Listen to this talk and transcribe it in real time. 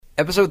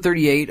Episode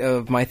 38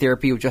 of My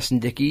Therapy with Justin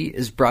Dickey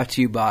is brought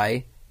to you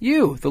by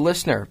you, the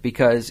listener,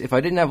 because if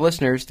I didn't have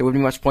listeners, there wouldn't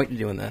be much point to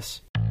doing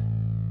this.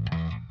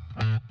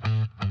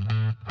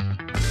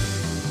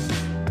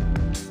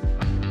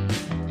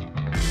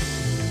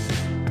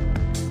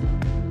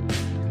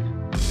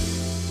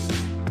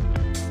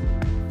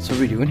 So what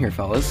are we doing here,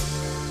 fellas?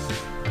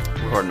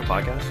 Recording a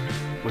podcast?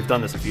 We've done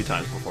this a few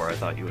times before. I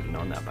thought you would have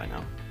known that by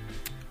now.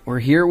 We're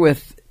here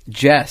with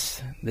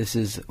Jess. This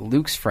is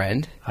Luke's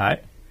friend.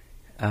 Hi.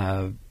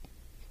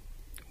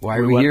 Why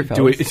are we here,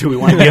 fellas? Do we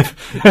want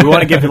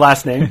to give your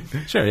last name?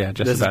 Sure, yeah.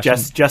 This Sebastian.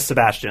 is Jess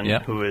Sebastian, Yeah.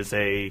 who is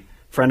a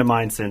friend of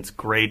mine since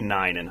grade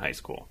 9 in high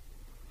school.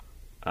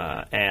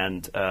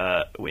 And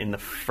in the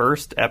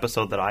first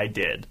episode that I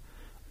did,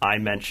 I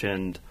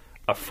mentioned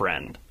a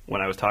friend when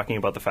I was talking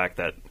about the fact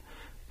that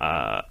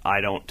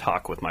I don't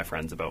talk with my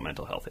friends about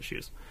mental health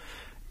issues.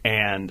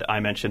 And I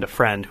mentioned a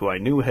friend who I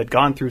knew had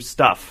gone through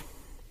stuff,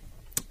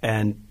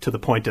 and to the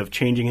point of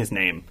changing his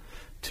name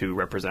to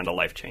represent a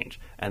life change,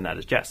 and that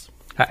is Jess.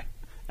 Hi.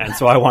 And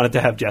so I wanted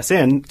to have Jess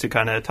in to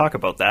kind of talk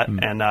about that,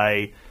 and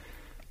I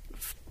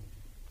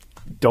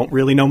don't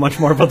really know much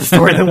more about the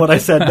story than what I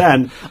said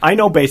then. I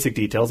know basic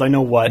details. I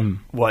know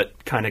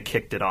what kind of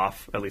kicked it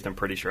off. At least I'm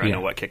pretty sure I know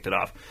what kicked it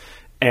off.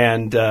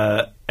 And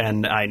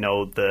I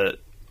know that,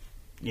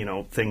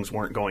 things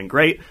weren't going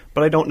great,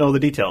 but I don't know the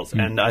details.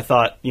 And I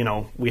thought,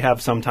 we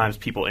have sometimes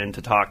people in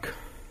to talk,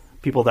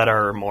 people that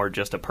are more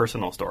just a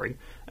personal story.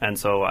 And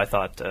so I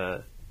thought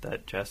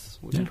that Jess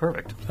would be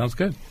perfect. Sounds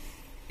good.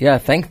 Yeah,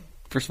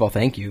 first of all,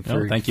 thank you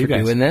for guys.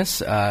 doing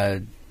this.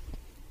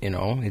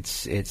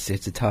 It's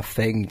a tough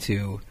thing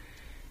to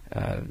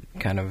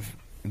kind of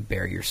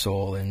bare your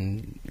soul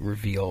and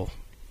reveal,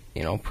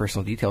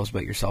 personal details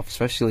about yourself,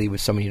 especially with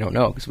someone you don't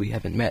know, because we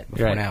haven't met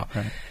before now.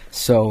 Right.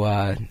 So,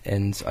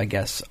 and I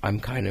guess I'm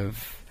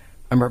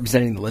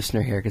representing the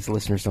listener here because the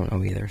listeners don't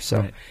know either. So,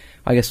 right.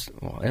 I guess,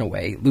 in a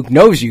way, Luke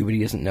knows you, but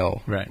he doesn't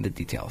know the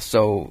details.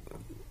 So,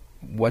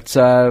 what's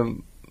your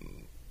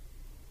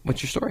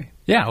story?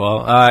 Yeah,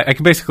 well, I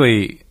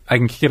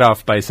can kick it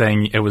off by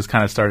saying it was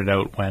kind of started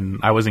out when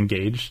I was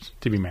engaged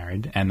to be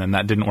married, and then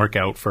that didn't work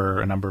out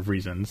for a number of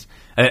reasons.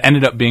 It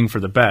ended up being for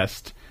the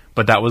best,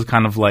 but that was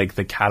kind of like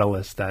the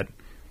catalyst that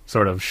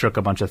sort of shook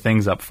a bunch of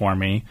things up for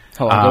me.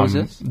 How long ago was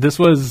this? This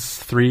was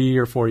 3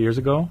 or 4 years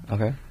ago.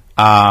 Okay.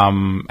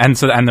 And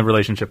the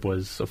relationship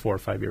was a 4 or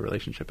 5 year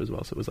relationship as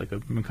well, so it was like a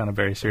kind of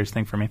very serious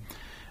thing for me.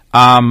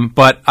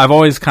 But I've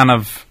always kind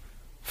of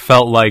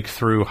felt like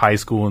through high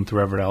school and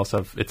through everything else,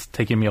 it's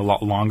taken me a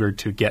lot longer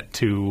to get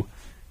to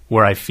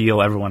where I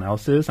feel everyone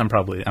else is.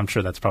 I'm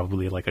sure that's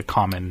probably like a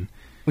common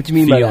What do you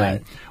mean feeling. by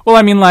that? Well,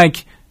 I mean,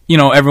 like,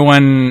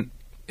 everyone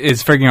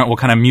is figuring out what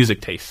kind of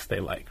music tastes they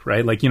like,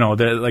 right? Like,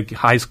 like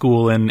high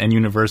school and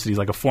university is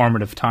like a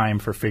formative time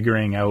for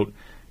figuring out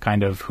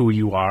kind of who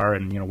you are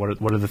and,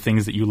 what are the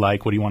things that you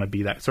like, what do you want to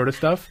be, that sort of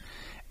stuff.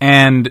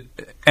 And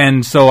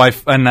so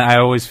I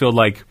always feel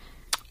like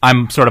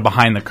I'm sort of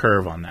behind the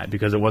curve on that,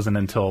 because it wasn't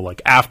until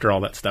like after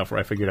all that stuff where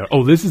I figured out,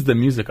 oh, this is the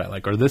music I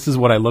like, or this is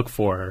what I look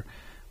for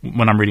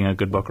when I'm reading a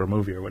good book or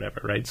movie or whatever,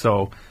 right?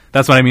 So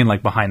that's what I mean,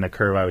 like behind the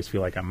curve. I always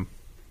feel like I'm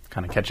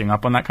kind of catching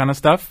up on that kind of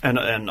stuff.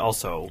 And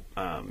also,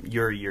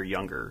 you're a year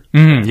younger.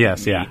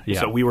 Yes, yeah.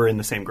 So we were in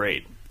the same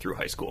grade through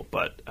high school,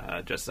 but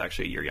just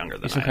actually a year younger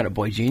than I am. Some kind of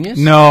boy genius?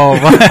 No.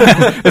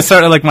 It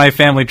started like my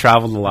family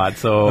traveled a lot.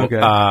 So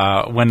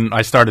when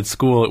I started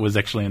school, it was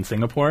actually in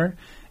Singapore.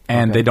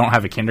 And they don't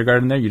have a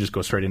kindergarten there. You just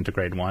go straight into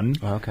grade 1.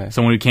 Okay.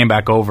 So when we came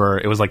back over,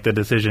 it was like the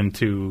decision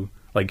to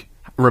like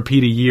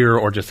repeat a year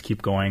or just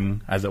keep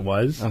going as it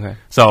was. Okay.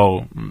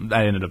 So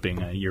I ended up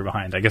being a year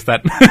behind. I guess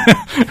that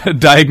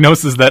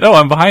diagnoses that,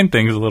 I'm behind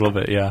things a little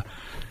bit, yeah.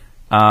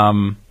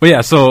 But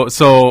yeah, so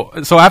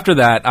after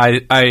that,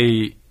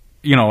 I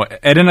it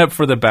ended up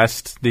for the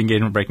best, the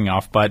engagement breaking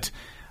off, but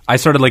I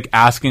started like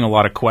asking a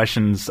lot of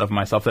questions of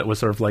myself that was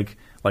sort of like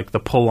the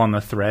pull on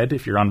the thread.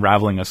 If you're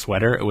unraveling a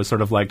sweater, it was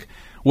sort of like,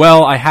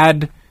 well, I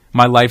had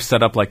my life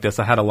set up like this.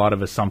 I had a lot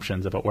of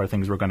assumptions about where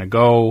things were going to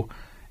go,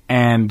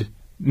 and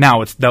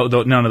now it's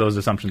none of those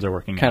assumptions are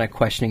working. Kind of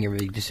questioning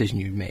every decision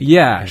you made.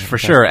 Yeah, for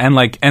sure. And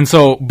but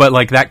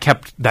that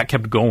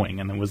kept going,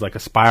 and it was like a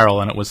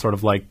spiral, and it was sort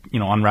of like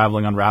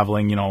unraveling.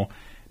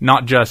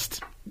 Not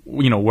just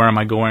where am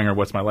I going or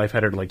what's my life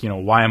headed, like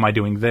why am I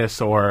doing this,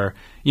 or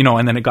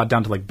and then it got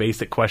down to like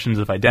basic questions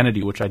of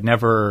identity, which I'd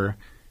never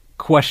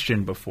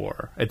questioned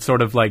before. It's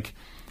sort of like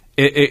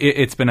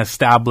it's been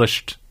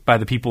established by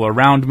the people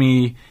around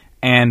me,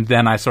 and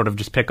then I sort of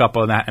just pick up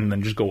on that and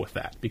then just go with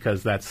that,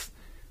 because that's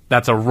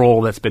a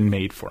role that's been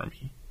made for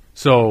me.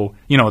 So,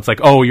 it's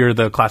like, oh, you're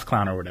the class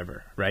clown or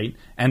whatever, right?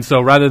 And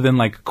so rather than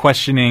like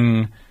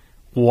questioning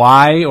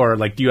why, or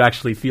like, do you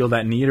actually feel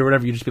that need or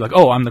whatever, you just be like,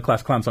 oh, I'm the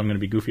class clown, so I'm going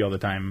to be goofy all the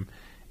time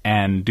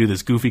and do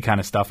this goofy kind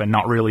of stuff and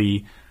not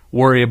really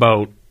worry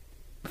about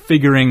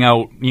figuring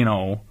out,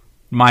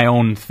 my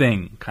own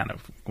thing, kind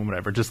of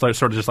whatever. Just like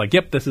sort of just like,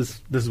 yep, this is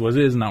what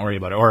it is, and not worry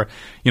about it. Or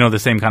the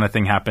same kind of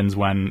thing happens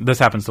when this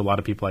happens to a lot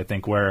of people, I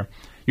think, where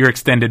your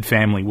extended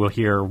family will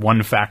hear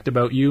one fact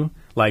about you,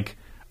 like,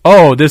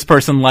 oh, this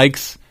person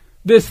likes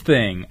this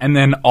thing, and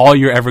then all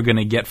you're ever going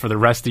to get for the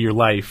rest of your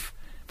life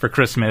for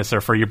Christmas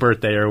or for your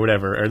birthday or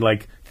whatever are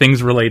like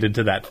things related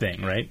to that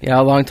thing, right? Yeah,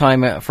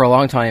 for a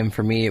long time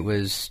for me it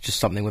was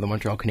just something with a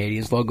Montreal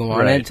Canadiens logo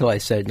on it until I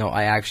said, no,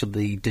 I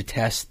actually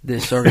detest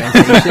this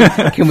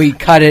organization. Can we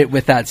cut it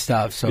with that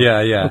stuff? So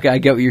yeah. Okay, I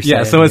get what you're saying.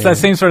 Yeah, so it's that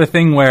same sort of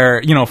thing where,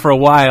 you know, for a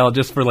while,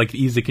 just for like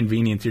ease of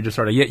convenience, you're just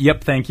sort of,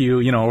 yep, thank you,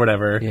 you know, or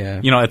whatever.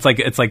 Yeah. You know, it's like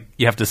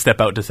you have to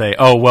step out to say,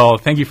 oh, well,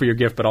 thank you for your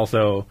gift, but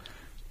also,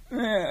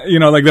 you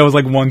know, like that was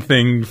like one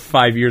thing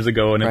 5 years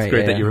ago, and it's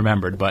great that you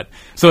remembered. But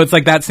so it's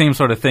like that same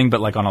sort of thing,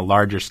 but like on a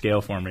larger scale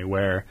for me,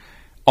 where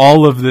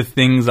all of the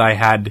things I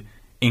had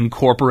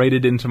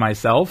incorporated into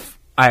myself,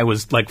 I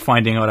was like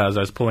finding out as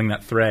I was pulling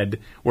that thread,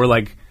 were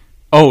like,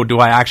 oh, do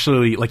I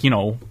actually like, you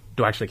know,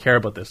 do I actually care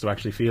about this? Do I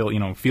actually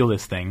feel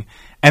this thing?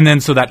 And then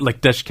so that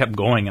like just kept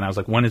going, and I was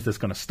like, when is this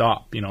going to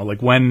stop? You know,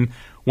 like when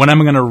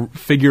am I going to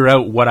figure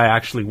out what I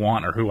actually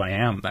want or who I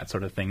am, that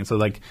sort of thing. And so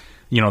like,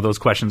 you know, those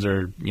questions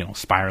are, you know,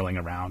 spiraling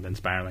around. And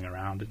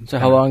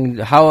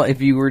so how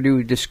if you were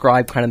to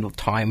describe kind of the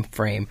time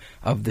frame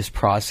of this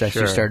process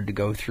you started to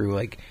go through,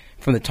 like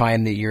from the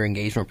time that your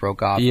engagement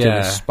broke off to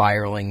the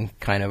spiraling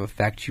kind of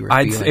effect you were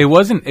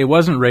feeling? It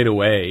wasn't right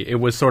away. It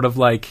was sort of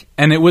like,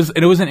 and it was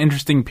an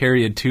interesting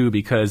period too,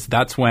 because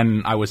that's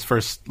when I was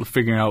first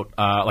figuring out,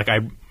 like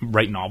I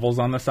write novels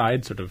on the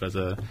side, sort of as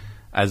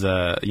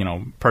a you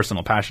know,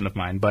 personal passion of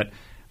mine, but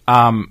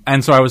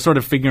and so I was sort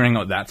of figuring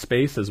out that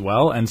space as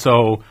well,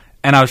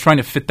 and I was trying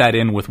to fit that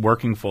in with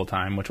working full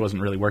time, which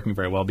wasn't really working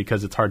very well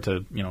because it's hard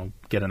to, you know,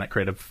 get in that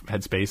creative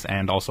headspace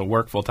and also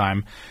work full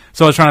time.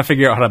 So I was trying to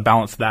figure out how to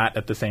balance that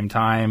at the same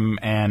time,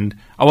 and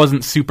I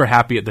wasn't super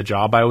happy at the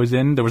job I was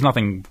in. There was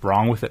nothing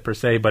wrong with it per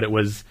se, but it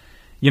was,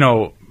 you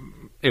know,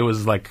 it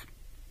was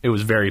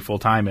very full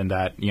time in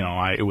that, you know,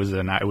 it was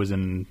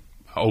in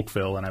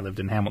Oakville and I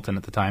lived in Hamilton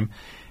at the time,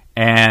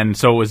 and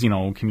so it was, you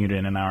know, commute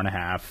in an hour and a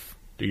half,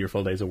 do your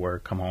full days of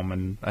work, come home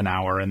in an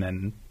hour, and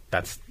then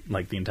that's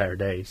like the entire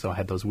day. So I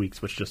had those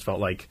weeks which just felt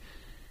like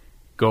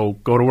go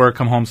to work,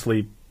 come home,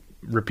 sleep,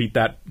 repeat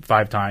that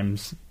 5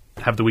 times,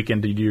 have the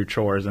weekend to do your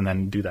chores, and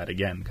then do that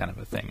again, kind of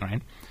a thing,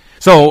 right?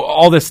 So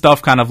all this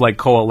stuff kind of like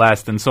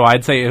coalesced, and so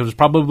I'd say it was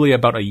probably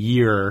about a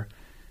year,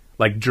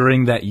 like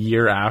during that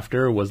year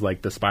after was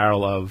like the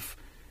spiral of,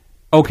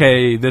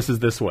 okay, this is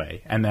this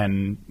way, and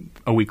then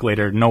a week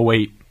later, no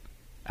wait,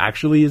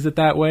 actually is it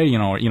that way? You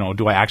know,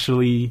 do I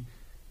actually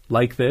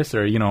like this,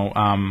 or, you know,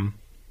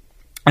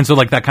 and so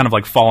like that kind of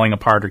like falling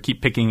apart, or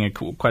keep picking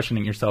and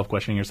questioning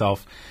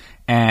yourself,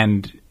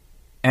 and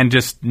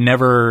just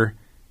never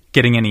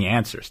getting any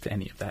answers to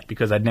any of that,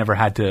 because I've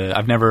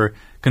never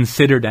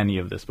considered any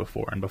of this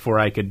before, and before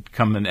I could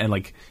come and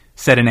like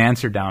set an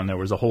answer down, there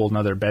was a whole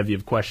nother bevy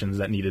of questions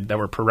that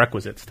were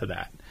prerequisites to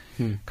that.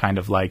 Kind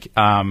of like,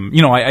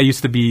 you know, I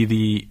used to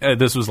be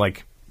this was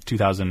like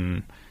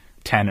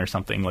 2010 or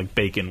something, like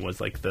bacon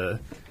was like the,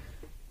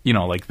 you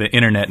know, like the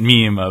internet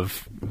meme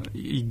of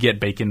you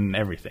get bacon in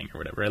everything or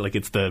whatever, right? Like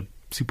it's the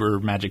super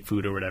magic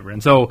food or whatever.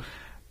 And so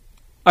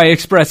I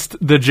expressed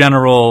the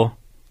general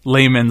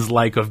layman's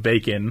like of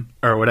bacon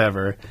or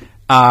whatever,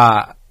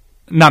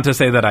 not to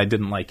say that I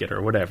didn't like it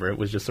or whatever. It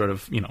was just sort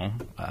of, you know,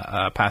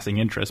 passing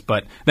interest.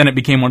 But then it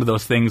became one of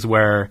those things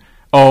where,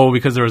 oh,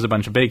 because there was a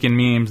bunch of bacon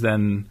memes,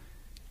 then,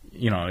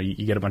 you know,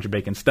 you get a bunch of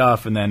bacon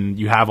stuff, and then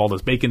you have all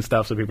this bacon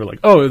stuff, so people are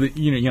like, oh,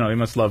 you know, they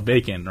must love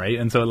bacon, right?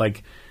 And so it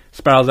like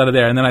spirals out of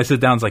there, and then I sit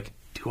down, it's like,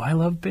 do I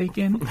love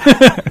bacon?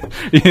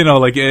 You know,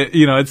 like,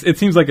 it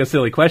seems like a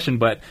silly question,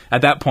 but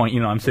at that point, you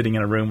know, I'm sitting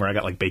in a room where I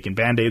got like bacon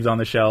Band-Aids on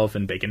the shelf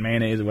and bacon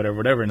mayonnaise or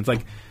whatever, and it's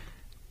like,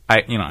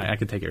 I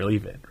could take it or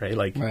leave it, right?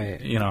 Like, right.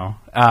 You know,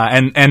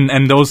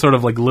 and those sort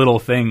of like little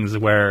things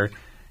where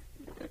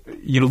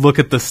you look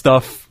at the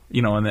stuff,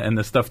 you know, and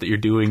the stuff that you're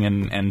doing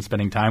and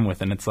spending time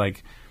with, and it's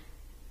like,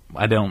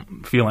 I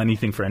don't feel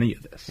anything for any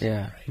of this.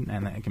 Yeah. Right?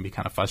 And it can be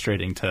kind of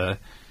frustrating to,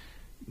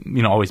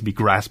 you know, always be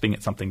grasping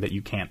at something that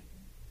you can't,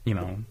 you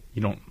know,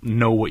 you don't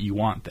know what you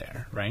want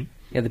there, right?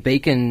 Yeah, the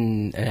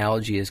bacon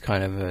analogy is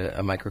kind of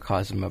a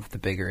microcosm of the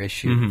bigger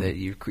issue, that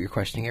you're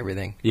questioning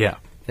everything. Yeah.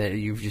 That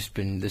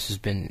this has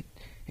been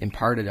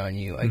imparted on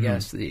you, I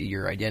guess,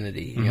 your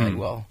identity. And you're like,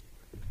 well,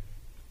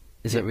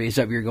 is that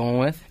what you're going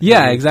with?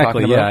 Yeah,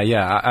 exactly.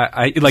 Yeah.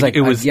 I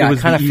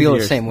kind of feel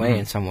the same way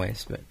in some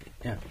ways, but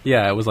yeah.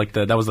 Yeah, it was like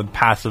that was the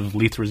passive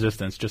least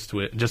resistance, just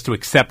to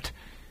accept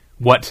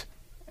what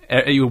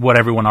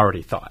everyone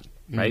already thought.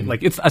 Right,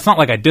 like it's not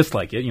like I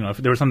dislike it. You know, if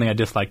there was something I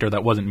disliked or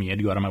that wasn't me,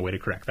 I'd go out of my way to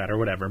correct that or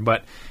whatever.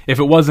 But if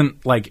it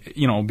wasn't, like,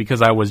 you know,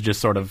 because I was just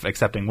sort of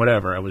accepting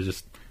whatever, I was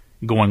just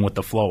going with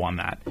the flow on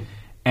that.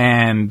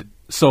 And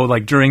so,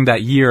 like, during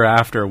that year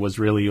after was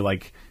really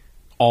like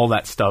all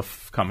that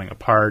stuff coming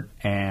apart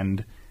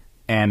and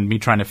me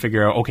trying to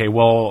figure out, okay,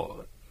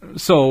 well,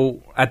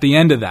 so at the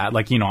end of that,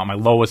 like, you know, at my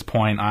lowest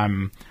point, I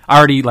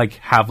already like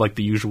have like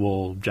the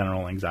usual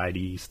general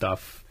anxiety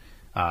stuff.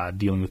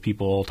 Dealing with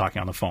people,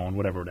 talking on the phone,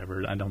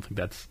 whatever. I don't think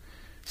that's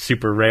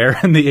super rare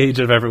in the age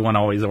of everyone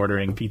always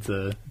ordering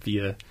pizza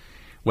via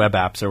web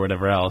apps or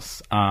whatever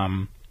else.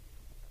 But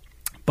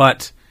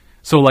But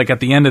so like at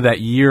the end of that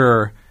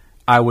year,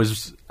 I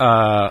was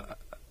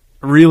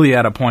really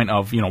at a point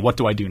of, what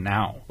do I do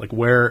now? Like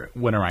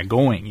when am I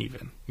going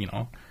even,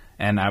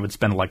 And I would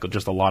spend like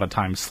just a lot of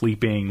time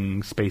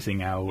sleeping,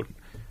 spacing out.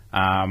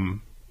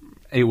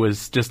 It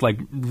was just like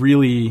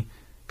really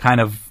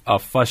kind of a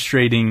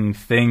frustrating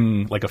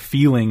thing, like a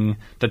feeling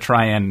to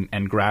try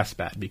and grasp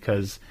at,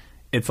 because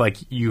it's like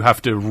you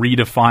have to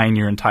redefine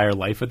your entire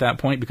life at that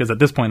point, because at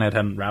this point I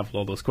hadn't unraveled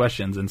all those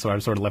questions, and so I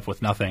was sort of left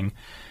with nothing.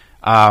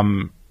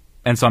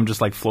 And so I'm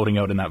just like floating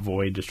out in that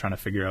void, just trying to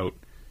figure out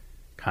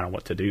kind of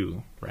what to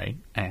do, right?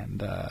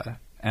 And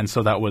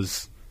so that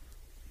was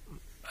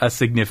a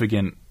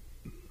significant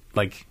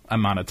like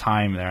amount of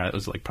time there. It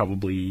was like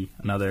probably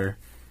another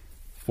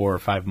 4 or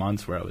 5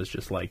 months where I was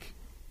just like,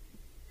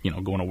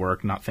 going to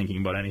work, not thinking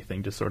about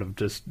anything, just sort of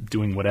just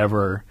doing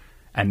whatever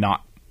and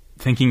not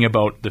thinking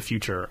about the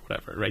future or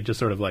whatever, right? Just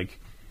sort of like,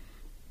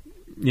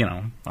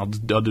 I'll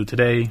do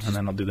today and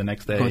then I'll do the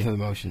next day. Going through the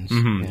motions.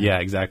 Mm-hmm. Yeah,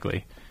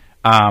 exactly.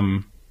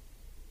 I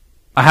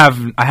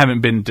haven't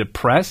been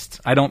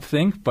depressed, I don't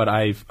think, but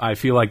I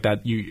feel like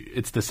that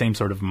it's the same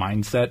sort of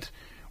mindset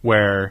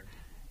where,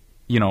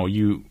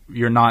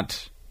 you're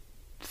not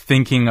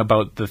thinking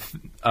about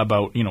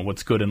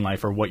what's good in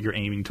life or what you're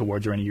aiming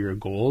towards or any of your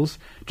goals,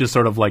 just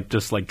sort of like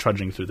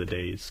trudging through the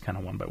days kind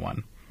of one by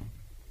one.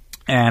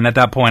 And at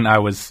that point I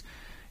was,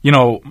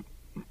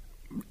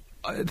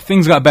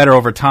 things got better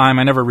over time.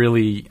 I never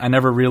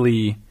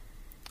really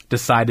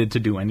decided to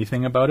do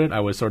anything about it.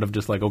 I was sort of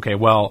just like, okay,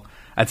 well,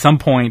 at some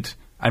point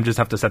I just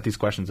have to set these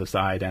questions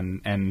aside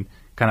and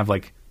kind of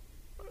like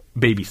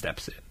baby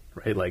steps it,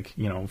 right? Like,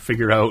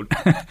 figure out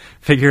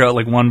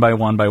like one by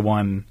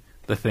one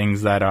the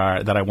things that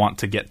I want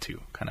to get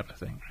to, kind of a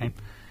thing, right?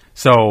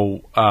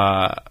 So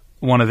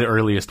one of the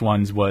earliest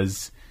ones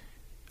was,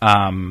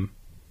 how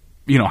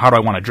do I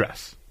want to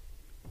dress?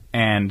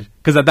 And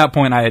because at that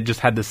point I had just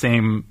had the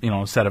same,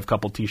 set of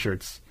couple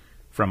T-shirts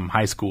from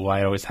high school.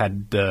 I always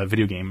had the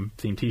video game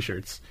themed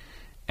T-shirts,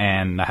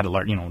 and I had a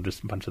lot,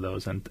 just a bunch of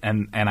those, and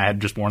I had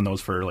just worn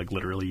those for like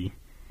literally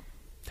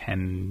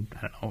 10,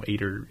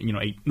 8 or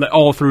 8,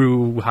 all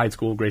through high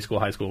school, grade school,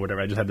 high school,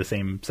 whatever. I just had the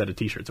same set of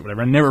T-shirts or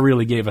whatever. I never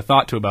really gave a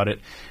thought about it,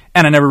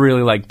 and I never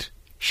really liked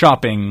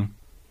shopping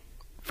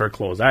for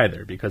clothes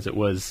either, because it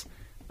was,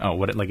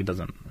 it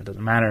doesn't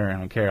matter. I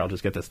don't care. I'll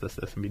just get this,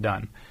 and be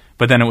done.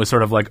 But then it was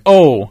sort of like,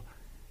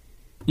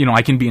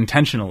 I can be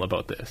intentional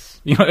about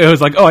this. It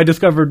was like, I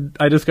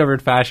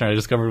discovered fashion. I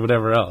discovered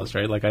whatever else,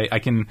 right? Like I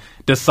can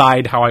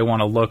decide how I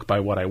want to look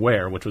by what I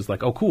wear, which was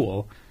like, oh,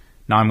 cool.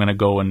 Now I'm going to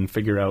go and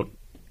figure out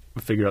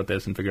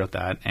this and figure out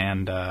that.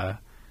 And that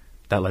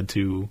led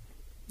to,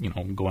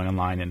 going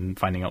online and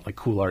finding out like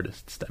cool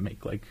artists that make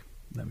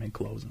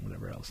clothes and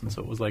whatever else. And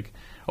so it was like,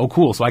 oh,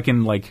 cool. So I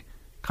can like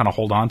kind of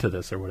hold on to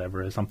this or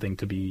whatever as something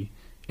to be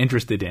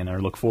interested in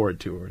or look forward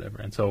to or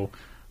whatever. And so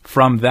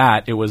from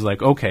that, it was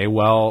like, okay,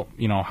 well,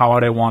 how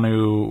would I want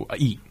to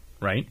eat,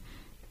 right?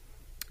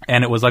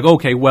 And it was like,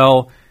 okay,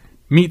 well,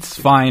 meat's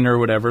fine or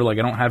whatever. Like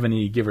I don't have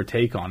any give or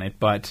take on it,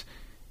 but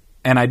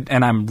and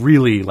I'm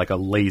really like a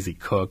lazy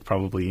cook.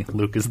 Probably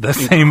Luke is the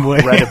same way.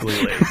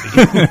 Incredibly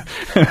lazy.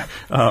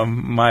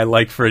 My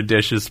like for a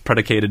dish is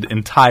predicated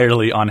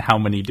entirely on how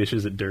many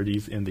dishes it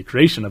dirties in the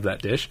creation of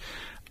that dish.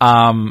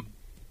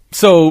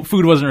 So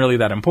food wasn't really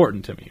that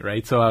important to me,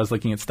 right? So I was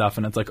looking at stuff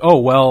and it's like, oh,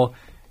 well,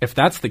 if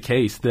that's the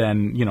case,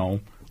 then,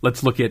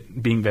 let's look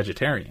at being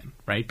vegetarian,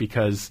 right?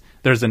 Because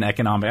there's an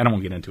economic, I don't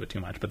want to get into it too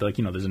much, but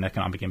there's an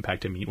economic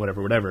impact to meat,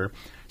 whatever.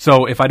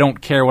 So if I don't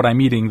care what I'm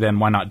eating, then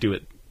why not do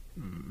it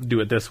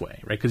this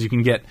way, right? Because you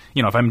can get,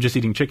 if I'm just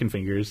eating chicken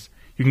fingers,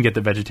 you can get the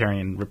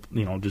vegetarian,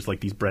 just like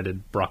these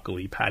breaded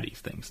broccoli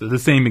patties things. They're the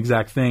same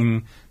exact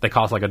thing. They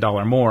cost like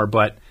 $1 more,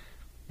 but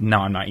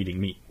now I'm not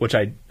eating meat, which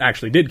I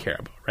actually did care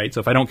about, right? So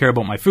if I don't care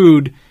about my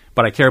food,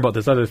 but I care about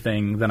this other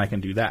thing, then I can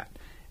do that.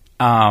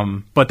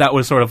 But that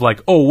was sort of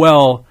like, oh,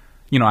 well,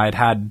 I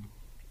had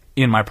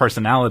in my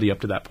personality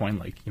up to that point,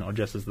 like,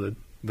 Jess is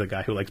the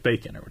guy who likes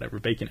bacon or whatever,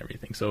 bacon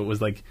everything. So it was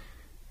like,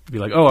 be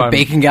like, oh, the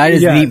bacon guy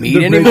doesn't eat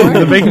meat anymore?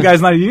 The bacon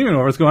guy's not eating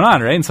anymore. What's going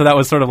on, right? And so that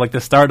was sort of like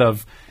the start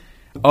of,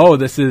 oh,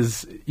 this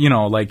is,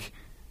 like,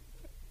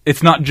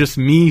 it's not just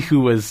me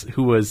who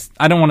was,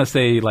 I don't want to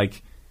say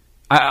like,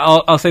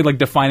 I'll say like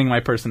defining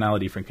my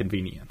personality for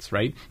convenience,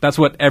 right? That's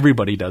what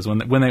everybody does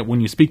when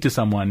you speak to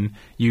someone,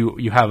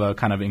 you have a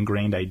kind of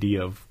ingrained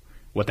idea of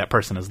what that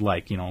person is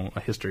like, a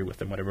history with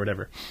them,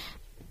 whatever.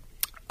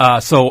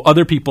 So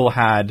other people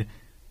had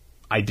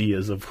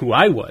ideas of who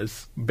I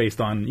was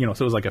based on, so it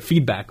was like a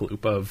feedback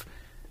loop of,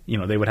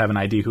 they would have an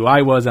idea who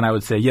I was, and I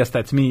would say, yes,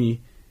 that's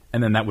me,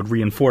 and then that would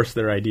reinforce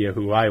their idea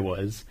who I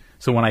was.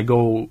 So when I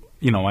go,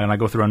 when I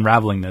go through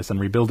unraveling this and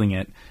rebuilding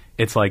it,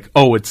 it's like,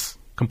 oh, it's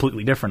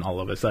completely different all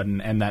of a sudden,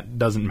 and that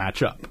doesn't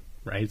match up,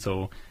 right?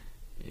 So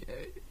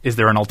is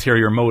there an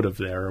ulterior motive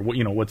there, or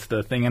what's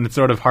the thing? And it's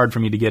sort of hard for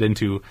me to get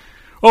into,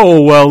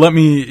 oh, well, let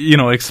me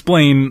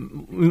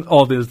explain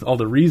all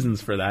the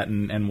reasons for that,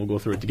 and we'll go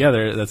through it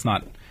together. That's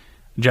not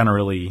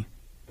generally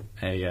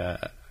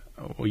a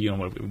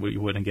what we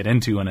wouldn't get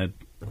into in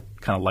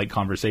kind of light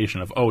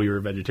conversation of, oh, you're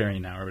a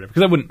vegetarian now or whatever.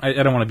 Because I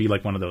don't want to be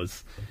like one of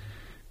those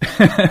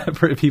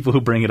people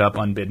who bring it up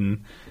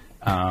unbidden.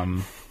 Like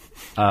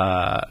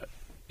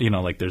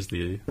there's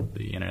the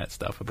internet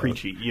stuff about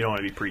preachy. You don't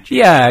want to be preachy.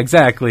 Yeah,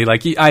 exactly.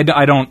 Like I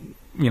don't,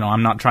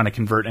 I'm not trying to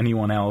convert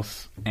anyone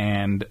else,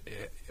 and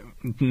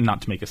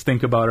not to make us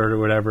think about it or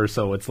whatever.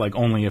 So it's like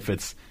only if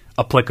it's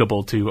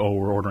applicable to, oh,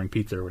 we're ordering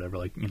pizza or whatever,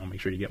 like, make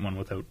sure you get one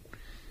without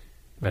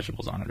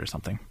vegetables on it or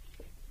something.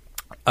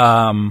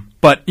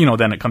 But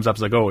then it comes up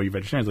as like, oh, are you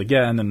vegetarian? It's like,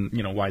 yeah. And then,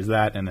 why is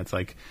that? And it's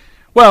like,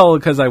 well,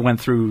 because I went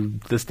through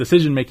this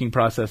decision-making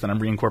process and I'm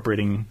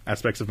reincorporating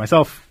aspects of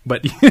myself.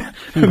 But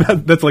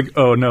that's like,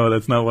 oh, no,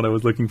 that's not what I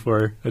was looking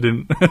for. I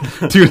didn't.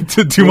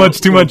 too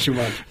much.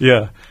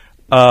 Yeah.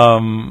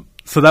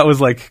 So that was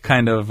like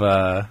kind of,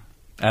 I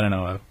don't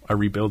know, a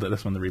rebuild.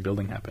 That's when the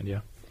rebuilding happened, yeah.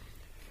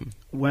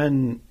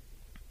 When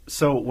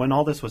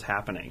all this was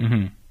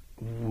happening,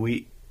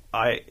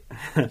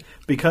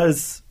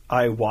 because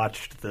I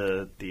watched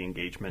the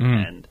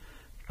engagement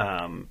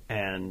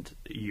and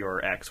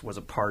your ex was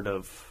a part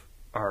of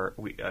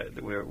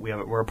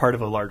we're a part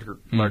of a larger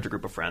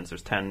group of friends.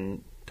 There's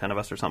 10 of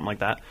us or something like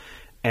that.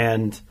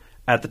 And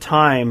at the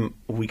time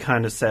we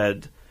kind of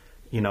said,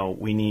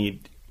 we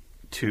need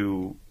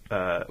to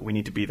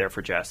be there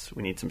for Jess.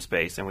 We need some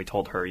space. And we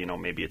told her,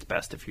 maybe it's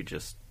best if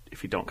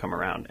you don't come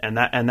around. And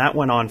that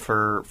went on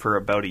for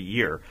about a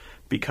year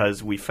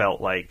because we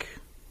felt like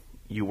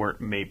you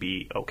weren't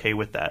maybe okay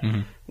with that,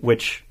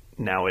 which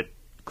now it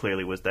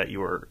clearly was that you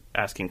were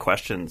asking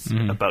questions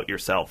about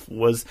yourself.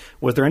 Was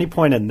there any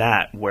point in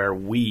that where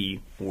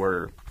we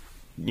were,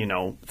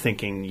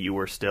 thinking you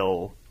were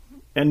still,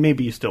 and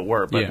maybe you still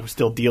were, but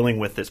still dealing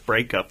with this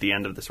breakup, the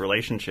end of this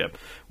relationship,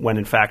 when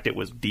in fact it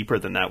was deeper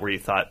than that, where you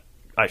thought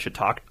I should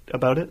talk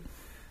about it?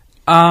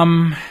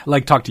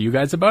 Like talk to you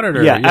guys about it?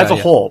 Or? As a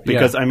whole,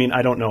 because I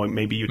don't know,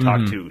 maybe you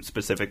talk to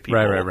specific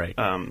people right.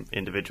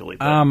 Individually.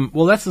 But.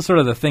 Well, that's the sort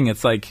of the thing.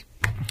 It's like,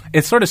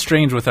 it's sort of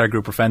strange with our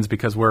group of friends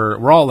because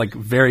we're all like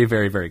very,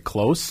 very, very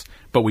close,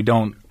 but we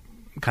don't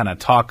kind of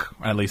talk,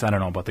 at least I don't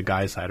know about the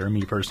guy's side or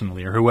me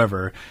personally or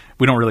whoever,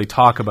 we don't really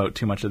talk about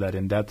too much of that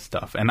in-depth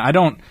stuff. And I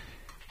don't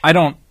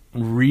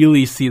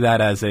really see that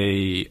as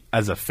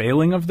a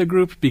failing of the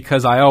group,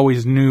 because I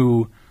always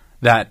knew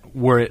that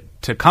were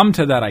it to come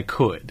to that, I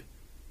could.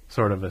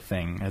 Sort of a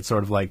thing. It's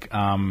sort of like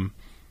I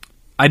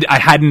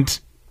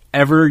hadn't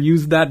ever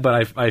used that,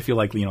 but I feel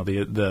like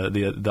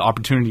the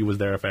opportunity was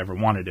there if I ever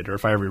wanted it or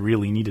if I ever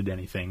really needed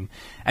anything,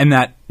 and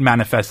that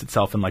manifests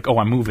itself in like, oh,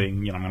 I'm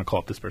moving, I'm going to call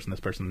up this person,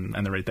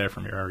 and they're right there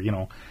for me, or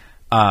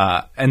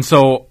and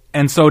so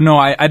no,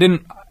 I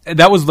didn't.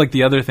 That was like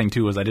the other thing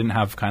too, was I didn't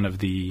have kind of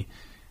the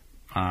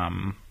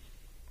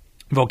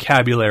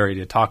vocabulary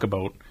to talk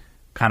about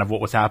kind of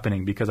what was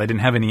happening, because I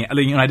didn't have any, I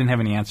didn't have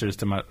any answers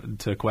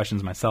to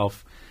questions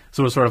myself.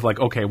 So it was sort of like,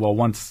 okay, well,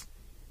 once,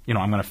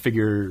 I'm going to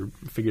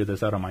figure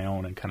this out on my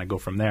own and kind of go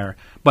from there.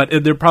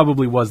 But there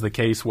probably was the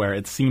case where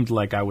it seemed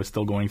like I was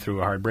still going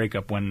through a hard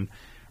breakup when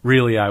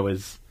really I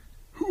was,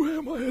 who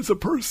am I as a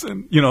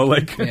person?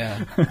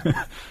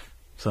 Yeah.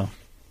 So.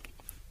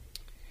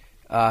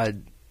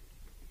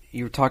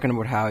 You were talking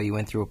about how you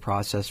went through a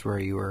process where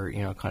you were,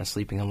 kind of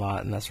sleeping a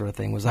lot and that sort of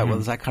thing. Was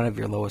that kind of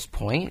your lowest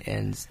point?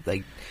 And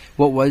like,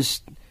 what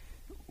was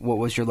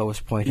your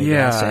lowest point? I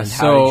guess, and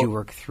how did you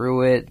work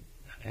through it?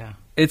 Yeah,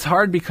 it's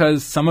hard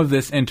because some of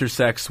this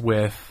intersects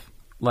with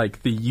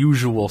like the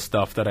usual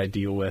stuff that I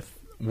deal with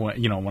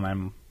when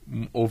I'm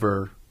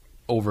over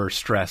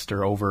stressed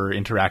or over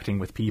interacting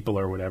with people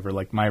or whatever.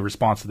 Like my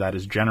response to that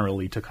is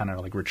generally to kind of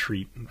like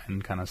retreat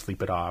and kind of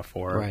sleep it off,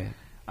 or. Right.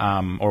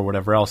 Or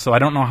whatever else. So I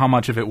don't know how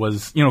much of it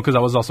was, because I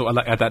was also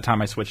at that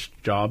time I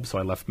switched jobs, so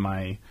I left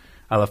my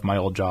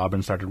old job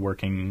and started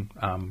working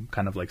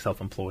kind of like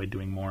self-employed,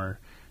 doing more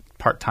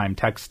part-time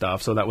tech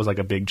stuff. So that was like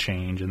a big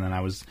change. And then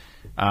I was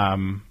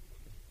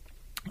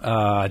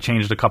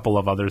changed a couple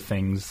of other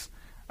things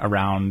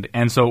around,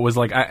 and so it was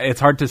like it's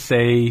hard to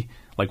say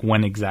like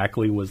when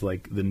exactly was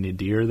like the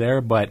nadir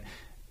there, but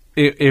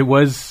it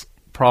was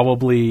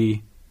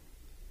probably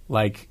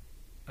like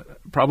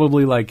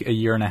a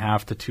year and a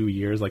half to 2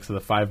 years, like, so the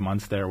 5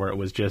 months there where it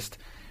was just,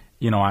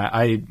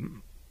 I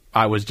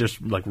was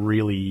just like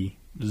really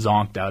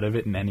zonked out of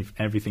it, and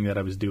everything that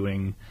I was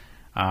doing,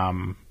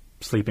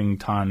 sleeping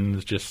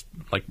tons, just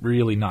like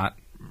really not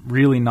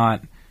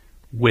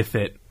with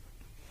it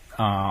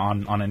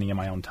on any of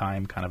my own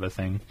time, kind of a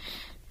thing.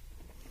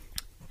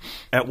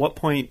 At what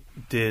point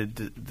did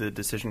the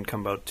decision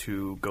come about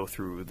to go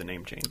through the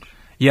name change?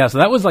 Yeah, so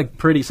that was like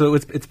pretty. So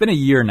it's been a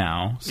year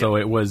now. So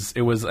it was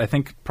I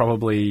think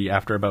probably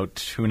after about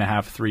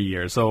 2.5, 3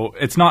 years. So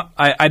it's not.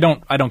 I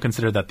don't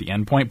consider that the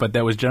end point, but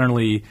that was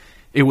generally.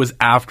 It was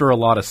after a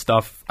lot of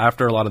stuff.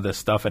 After a lot of this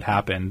stuff had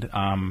happened.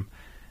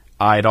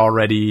 I'd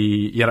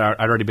already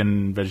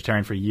been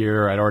vegetarian for a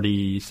year. I'd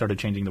already started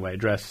changing the way I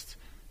dressed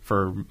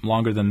for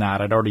longer than that.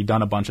 I'd already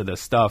done a bunch of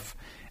this stuff,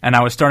 and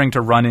I was starting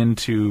to run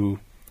into,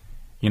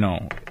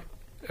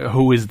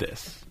 who is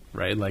this?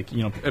 Right, like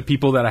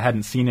people that I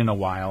hadn't seen in a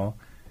while,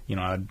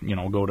 I'd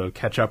go to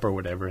catch up or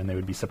whatever, and they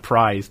would be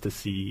surprised to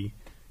see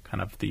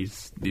kind of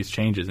these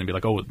changes and be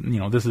like, oh,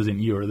 this isn't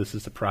you, or this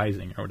is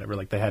surprising or whatever.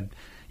 Like they had,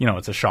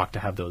 it's a shock to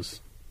have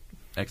those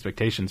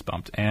expectations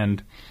bumped.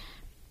 And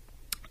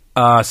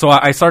so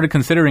I started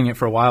considering it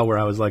for a while, where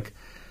I was like,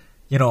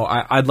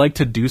 I'd like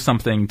to do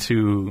something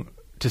to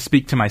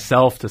speak to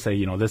myself, to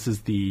say,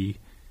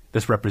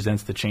 this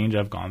represents the change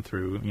I've gone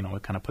through.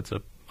 It kind of puts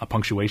a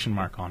punctuation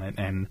mark on it,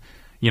 and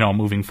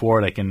moving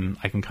forward, I can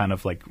kind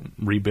of like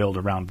rebuild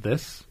around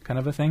this kind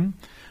of a thing.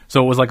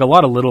 So it was like a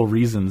lot of little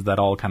reasons that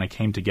all kind of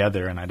came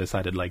together, and I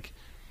decided like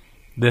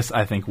this,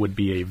 I think, would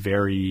be a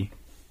very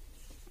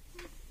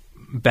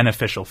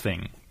beneficial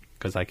thing,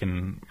 because I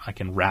can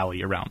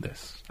rally around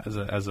this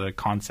as a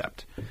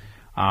concept.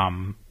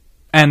 And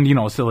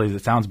silly as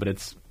it sounds, but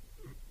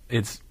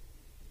it's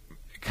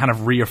kind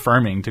of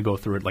reaffirming to go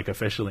through it like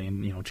officially,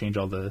 and change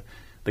all the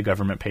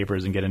government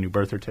papers and get a new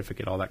birth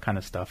certificate, all that kind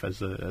of stuff,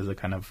 as a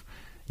kind of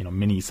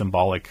mini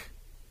symbolic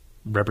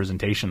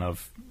representation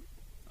of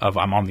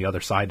I'm on the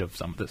other side of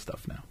some of this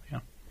stuff now.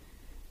 Yeah.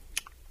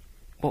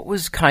 What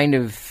was kind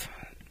of,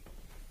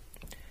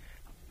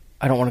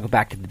 I don't want to go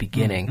back to the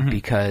beginning,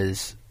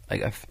 because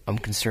I'm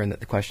concerned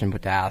that the question I'm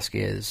about to ask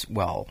is,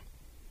 well,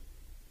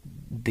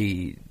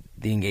 the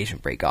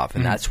engagement break off,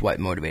 and that's what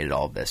motivated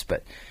all of this.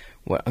 But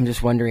I'm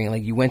just wondering,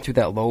 like, you went through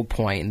that low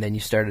point, and then you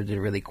started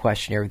to really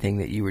question everything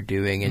that you were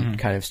doing, and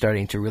kind of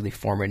starting to really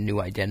form a new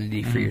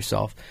identity for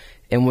yourself.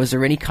 And was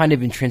there any kind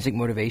of intrinsic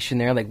motivation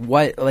there?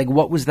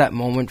 What was that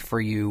moment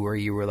for you where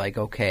you were like,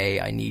 okay,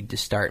 I need to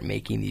start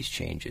making these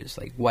changes?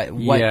 Like, what?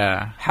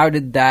 Yeah. How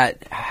did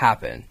that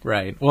happen?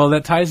 Right. Well,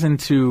 that ties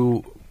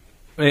into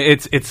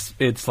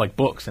it's like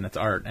books, and it's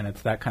art, and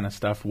it's that kind of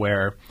stuff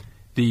where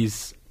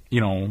these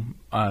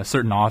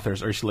certain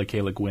authors, Ursula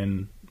K. Le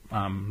Guin,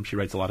 she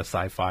writes a lot of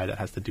sci-fi that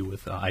has to do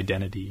with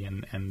identity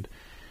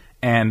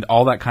and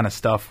all that kind of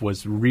stuff,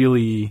 was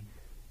really,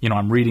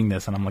 I'm reading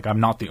this and I'm like, I'm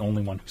not the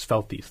only one who's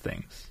felt these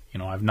things.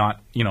 I've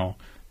not,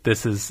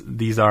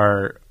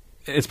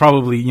 it's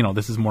probably,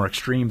 this is more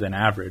extreme than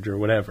average or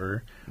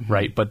whatever,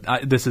 right? But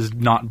this is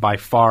not by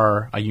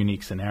far a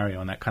unique scenario,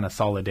 and that kind of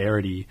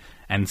solidarity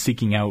and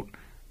seeking out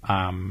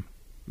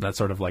that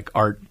sort of like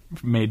art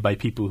made by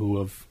people who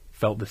have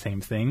felt the same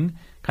thing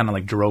kind of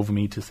like drove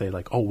me to say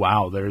like, oh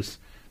wow, there's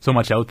so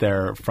much out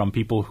there from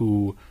people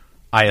who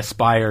I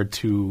aspire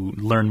to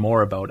learn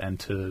more about and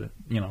to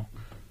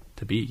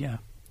be. Yeah.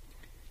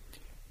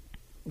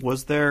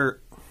 Was there,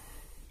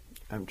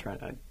 I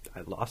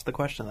lost the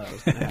question that I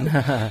was going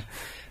to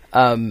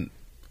have.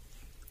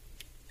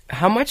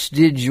 How much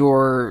did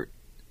your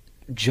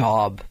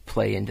job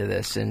play into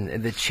this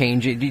and the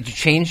change? Did you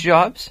change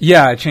jobs?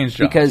 Yeah, I changed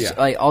jobs. Because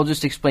I'll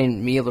just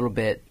explain me a little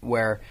bit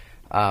where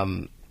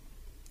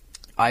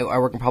I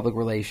work in public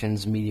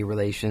relations, media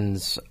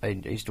relations. I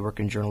used to work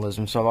in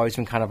journalism, so I've always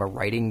been kind of a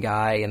writing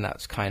guy, and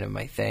that's kind of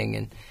my thing.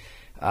 And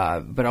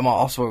but I'm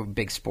also a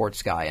big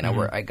sports guy, and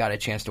I got a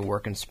chance to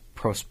work in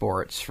pro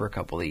sports for a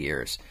couple of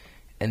years.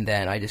 And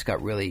then I just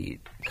got really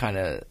kind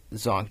of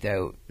zonked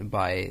out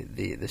by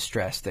the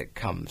stress that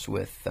comes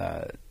with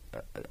a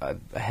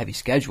heavy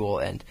schedule,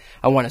 and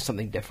I wanted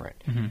something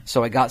different.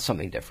 So I got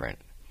something different.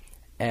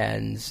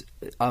 And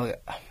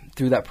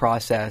through that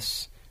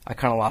process, I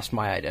kind of lost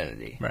my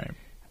identity. Right.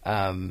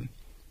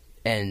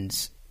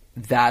 And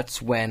that's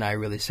when I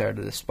really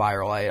started to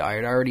spiral. I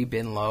had already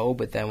been low,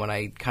 but then when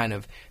I kind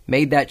of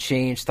made that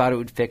change, thought it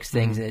would fix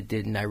things, and it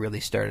didn't, I really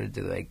started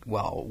to like,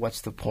 well,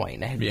 what's the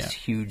point? I had this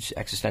huge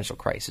existential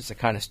crisis that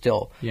kind of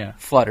still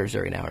flutters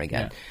every now and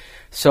again. Yeah.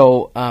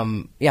 So,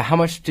 how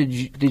much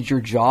did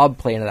your job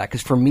play into that?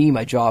 Because for me,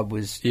 my job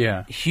was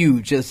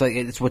huge. It's like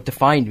it's what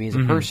defined me as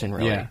a person,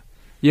 really.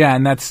 Yeah,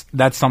 and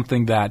that's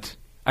something that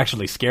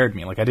actually scared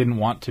me. Like, I didn't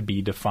want to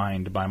be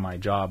defined by my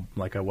job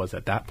like I was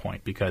at that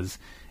point, because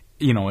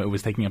it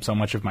was taking up so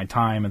much of my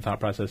time and thought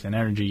process and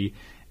energy.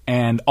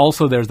 And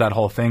also there's that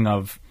whole thing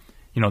of,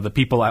 the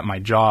people at my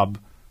job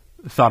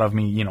thought of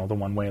me, the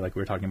one way, like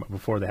we were talking about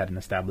before, they had an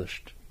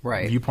established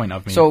viewpoint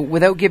of me. So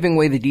without giving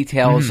away the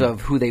details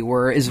of who they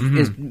were,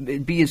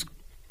 be as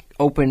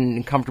open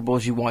and comfortable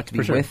as you want to be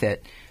with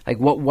it. Like,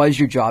 what was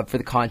your job for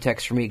the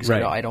context for me? Because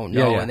I don't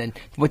know. And then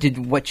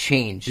what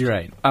changed? You're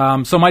right.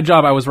 So my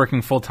job, I was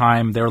working full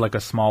time. They were like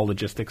a small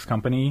logistics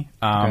company,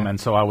 and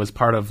so I was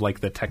part of like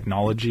the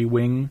technology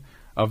wing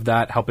of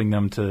that, helping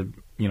them to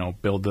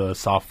build the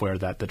software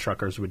that the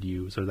truckers would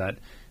use or that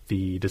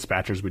the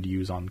dispatchers would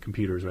use on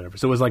computers or whatever.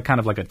 So it was like kind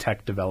of like a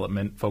tech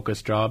development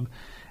focused job.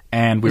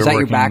 And we was were that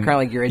working, your background,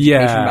 like your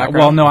education background?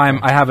 Well, no,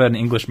 I have an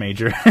English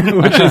major,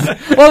 which is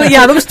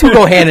those two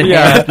go hand in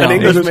hand. An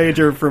English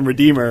major from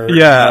Redeemer,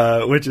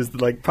 which is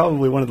like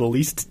probably one of the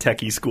least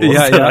techie schools.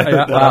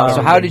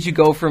 So how did you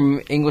go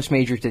from English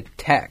major to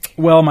tech?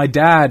 Well, my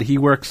dad, he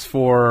worked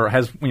for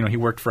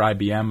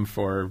IBM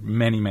for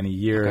many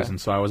years,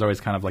 and so I was always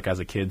kind of like as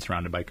a kid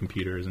surrounded by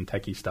computers and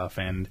techie stuff,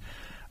 and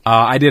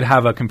I did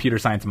have a computer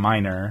science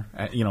minor,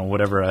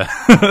 whatever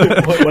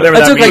whatever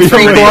that took means.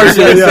 like 3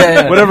 courses.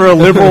 Whatever a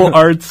liberal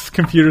arts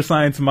computer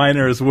science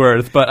minor is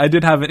worth. But I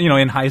did have it,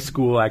 in high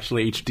school,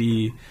 actually,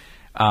 HD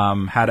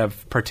had a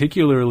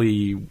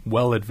particularly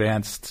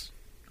well-advanced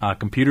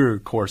computer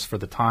course for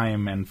the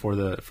time and for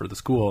the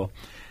school.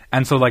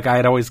 And so, like, I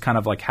had always kind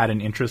of, like, had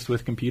an interest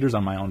with computers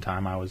on my own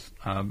time. I was,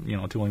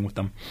 tooling with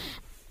them.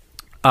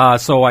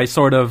 So I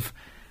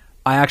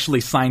actually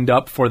signed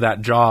up for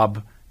that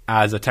job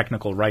as a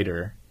technical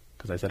writer,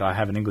 because I said, I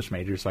have an English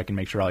major, so I can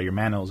make sure all your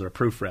manuals are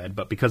proofread.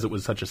 But because it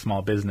was such a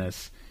small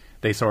business,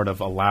 they sort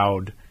of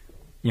allowed,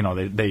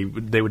 they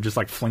would just,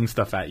 like, fling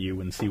stuff at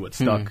you and see what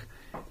stuck.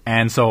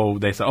 And so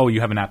they said, oh,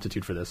 you have an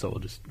aptitude for this, so we'll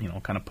just,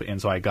 kind of put in.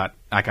 So I kind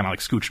of like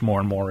scooched more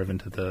and more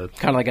into the...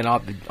 Kind of like an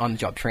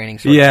on-the-job training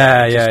sort of thing.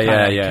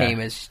 Yeah.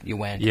 Came as you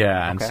went.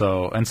 Yeah, okay.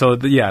 So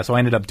I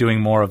ended up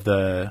doing more of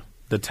the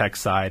tech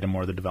side and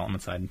more of the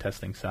development side and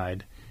testing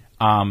side.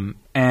 And,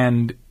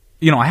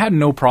 I had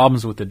no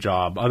problems with the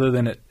job, other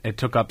than it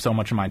took up so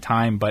much of my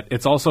time. But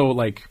it's also,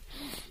 like...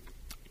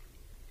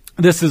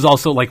 This is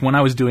also, like, when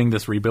I was doing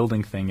this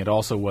rebuilding thing, it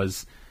also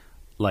was,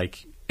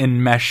 like,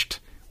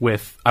 enmeshed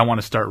with I want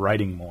to start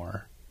writing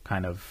more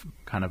kind of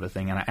a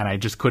thing, and I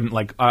just couldn't,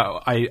 like,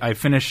 I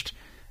finished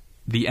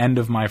the end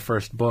of my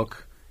first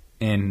book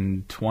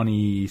in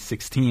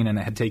 2016, and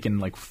it had taken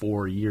like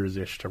 4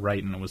 years-ish to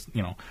write, and it was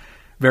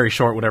very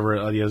short,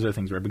 whatever the other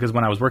things were, because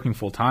when I was working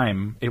full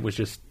time, it was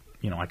just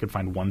I could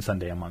find one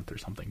Sunday a month or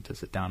something to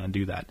sit down and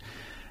do that.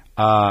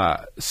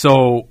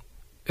 So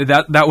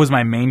that was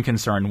my main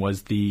concern,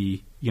 was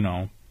the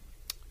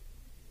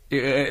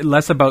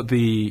less about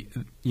the,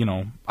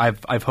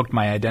 I've hooked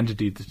my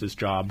identity to this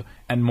job,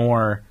 and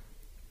more,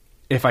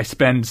 if I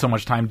spend so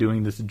much time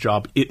doing this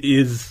job, it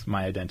is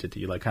my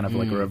identity, like kind of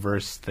like a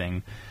reverse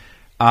thing.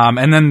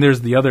 And then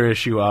there's the other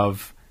issue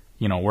of,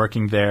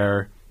 working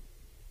there.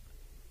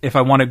 If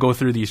I want to go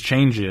through these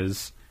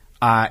changes,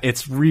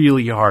 it's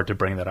really hard to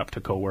bring that up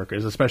to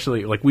coworkers,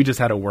 especially, like, we just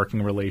had a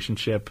working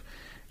relationship.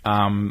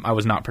 I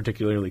was not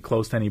particularly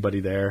close to anybody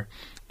there.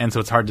 And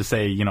so it's hard to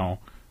say,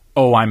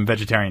 oh, I'm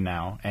vegetarian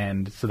now,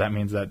 and so that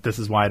means that this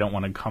is why I don't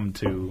want to come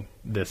to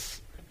this,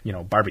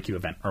 barbecue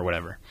event or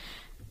whatever.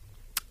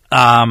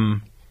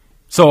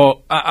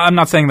 So I'm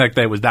not saying that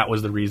that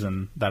was the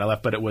reason that I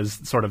left, but it was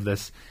sort of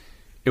this.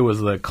 It was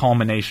the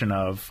culmination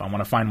of, I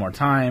want to find more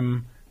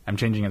time. I'm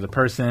changing as a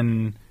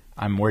person.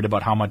 I'm worried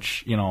about how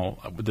much,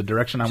 the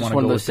direction I want to go. Just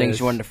one of those things,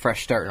 you wanted a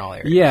fresh start in all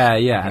areas.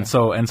 Yeah. And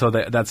so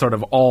that sort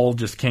of all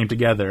just came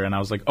together, and I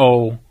was like,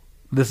 oh,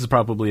 this is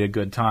probably a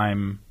good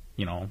time,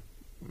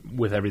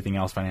 with everything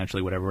else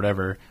financially,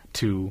 whatever,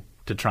 to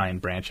try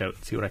and branch out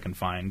and see what I can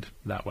find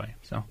that way.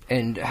 So.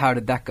 And how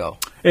did that go?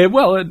 It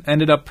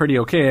ended up pretty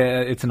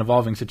okay. It's an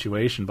evolving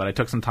situation, but I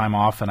took some time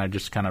off and I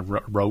just kind of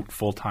wrote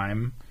full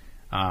time,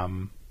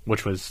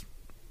 which was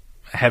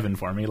heaven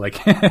for me. Like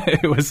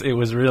it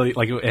was really,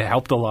 like, it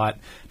helped a lot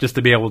just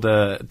to be able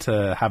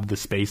to have the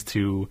space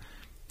to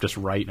just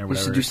write or whatever.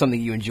 Just to do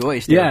something you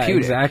enjoy. Yeah,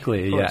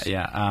 exactly.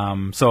 Yeah.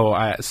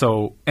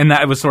 So and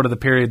that was sort of the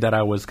period that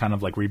I was kind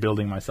of like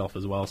rebuilding myself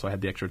as well. So I had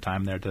the extra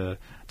time there to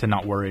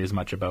not worry as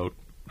much about,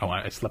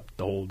 I slept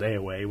the whole day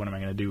away. What am I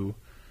going to do?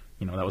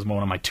 That was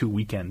one of my 2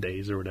 weekend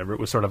days or whatever. It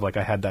was sort of like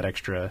I had that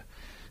extra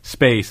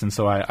space, and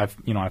so I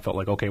felt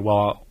like, okay,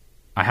 well,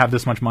 I have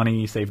this much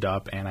money saved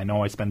up, and I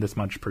know I spend this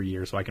much per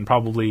year, so I can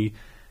probably,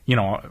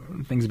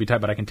 things would be tight,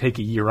 but I can take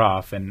a year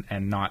off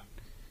and not,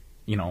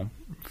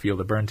 feel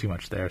the burn too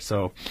much there.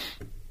 So,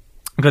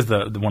 because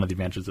the one of the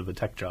advantages of the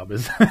tech job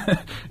is,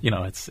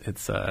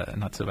 it's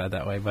not so bad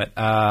that way. But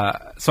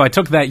so I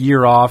took that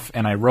year off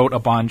and I wrote a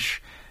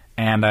bunch,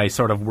 and I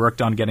sort of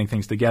worked on getting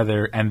things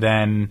together. And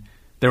then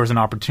there was an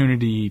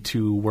opportunity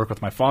to work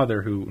with my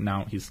father, who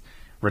now he's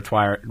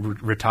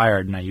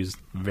retired, and I use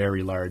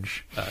very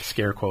large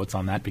scare quotes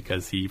on that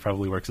because he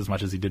probably works as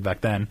much as he did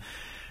back then.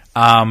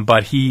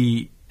 But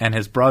he and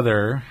his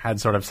brother had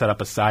sort of set up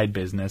a side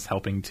business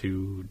helping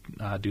to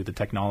do the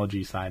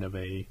technology side of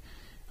a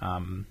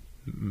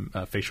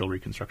facial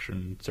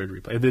reconstruction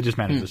surgery place. They just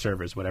manage the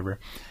servers, whatever.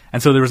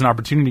 And so there was an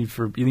opportunity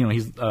for, he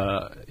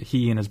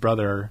and his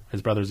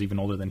brother's even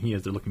older than he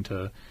is. They're looking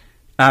to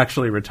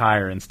actually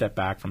retire and step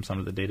back from some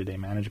of the day-to-day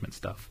management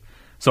stuff.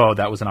 So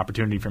that was an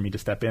opportunity for me to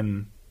step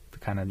in.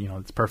 Kind of,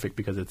 it's perfect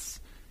because it's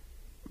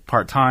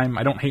part-time.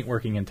 I don't hate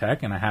working in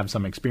tech, and I have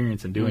some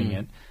experience in doing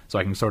it, so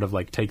I can sort of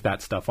like take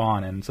that stuff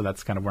on. And so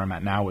that's kind of where I'm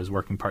at now, is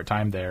working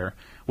part-time there,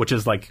 which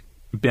has like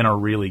been a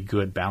really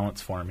good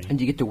balance for me. And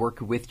do you get to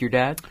work with your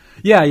dad?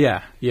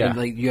 Yeah. And,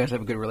 like, you guys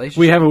have a good relationship?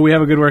 We have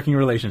a good working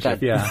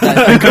relationship, That's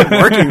a good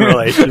working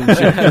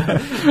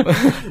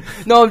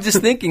relationship. No, I'm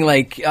just thinking,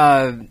 like,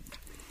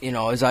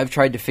 as I've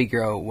tried to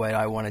figure out what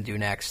I want to do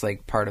next,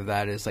 like, part of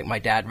that is, like, my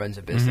dad runs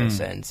a business,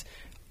 and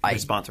I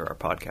sponsor our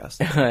podcast.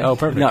 Oh,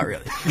 perfect. Not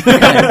really.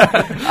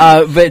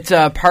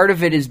 But part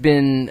of it has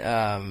been,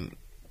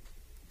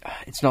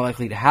 it's not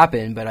likely to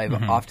happen, but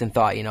I've often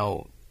thought,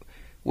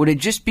 would it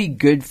just be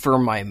good for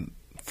my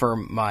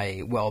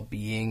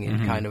well-being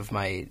and kind of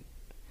my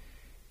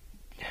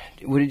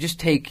would it just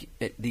take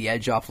the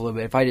edge off a little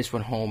bit if I just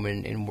went home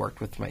and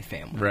worked with my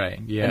family? Right.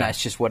 Yeah. And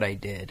that's just what I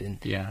did,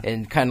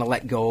 and kind of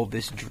let go of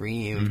this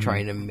dream of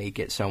trying to make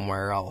it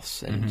somewhere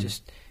else, and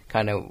just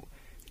kind of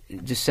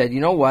just said, you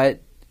know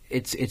what,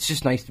 it's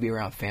just nice to be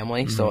around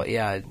family. So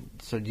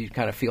so do you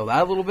kind of feel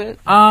that a little bit?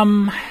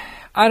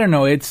 I don't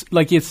know. It's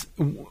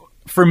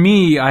for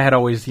me. I had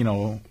always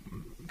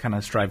kind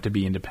of strive to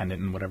be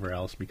independent and whatever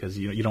else, because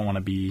you don't want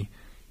to be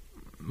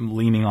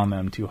leaning on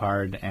them too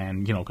hard,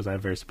 and because I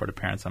have very supportive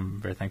parents, I'm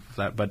very thankful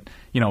for that. But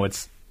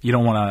it's, you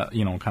don't want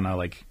to kind of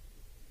like,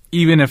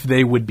 even if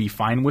they would be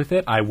fine with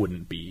it, I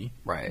wouldn't be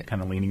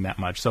kind of leaning that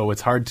much. So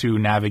it's hard to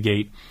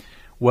navigate.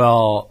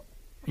 Well,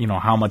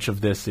 how much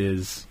of this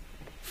is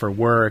for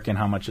work and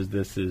how much of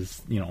this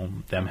is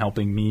them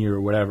helping me or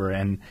whatever,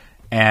 and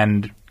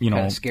kind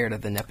of scared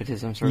of the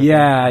nepotism sort of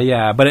thing.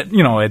 Yeah, but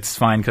it's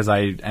fine, because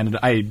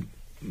I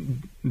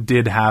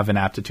did have an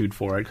aptitude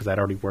for it because I'd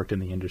already worked in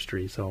the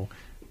industry, so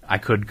I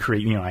could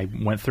create. I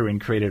went through and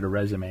created a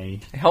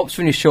resume. It helps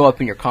when you show up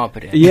and you're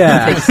competent.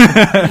 Yeah,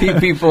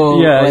 people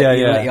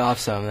let you off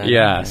some.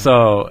 Then,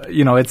 so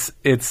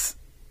it's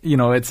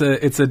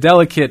a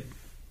delicate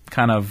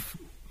kind of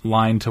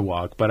line to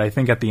walk, but I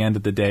think at the end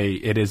of the day,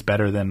 it is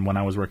better than when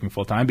I was working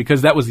full time,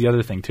 because that was the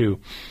other thing too.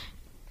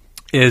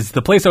 Is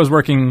the place I was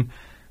working,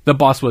 the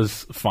boss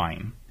was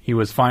fine. He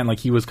was fine. Like,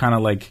 he was kind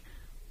of like,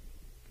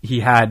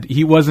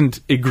 he wasn't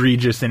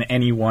egregious in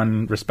any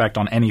one respect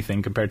on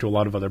anything compared to a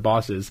lot of other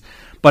bosses.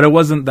 But it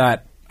wasn't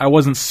that, I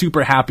wasn't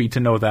super happy to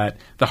know that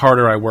the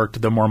harder I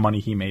worked, the more money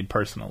he made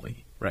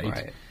personally.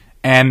 Right.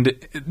 And,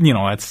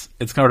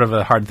 it's kind of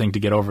a hard thing to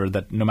get over,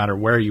 that no matter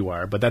where you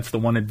are. But that's the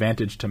one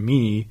advantage to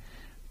me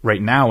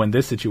right now in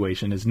this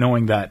situation, is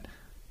knowing that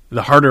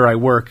the harder I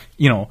work,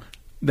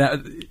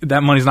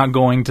 that money's not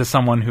going to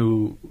someone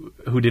who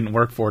didn't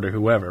work for it or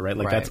whoever, right?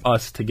 Like, that's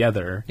us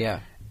together.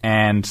 Yeah.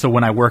 And so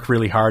when I work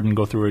really hard and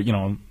go through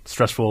a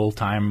stressful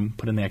time,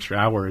 put in the extra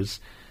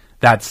hours,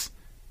 that's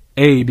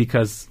A,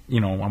 because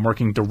I'm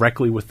working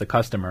directly with the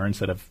customer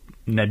instead of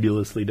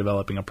nebulously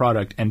developing a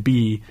product, and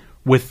B,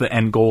 with the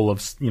end goal of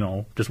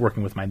just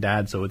working with my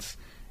dad. So it's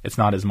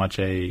not as much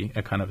a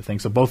kind of a thing.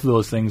 So both of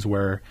those things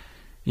were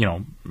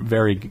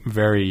very,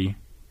 very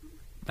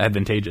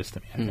advantageous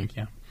to me, I think.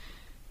 Yeah.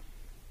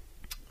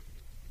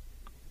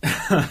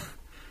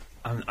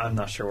 I'm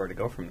not sure where to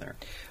go from there.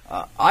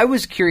 I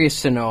was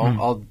curious to know.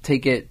 I'll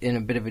take it in a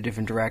bit of a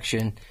different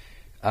direction.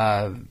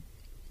 How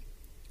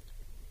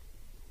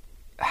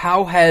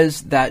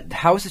has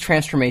the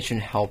transformation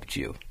helped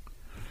you?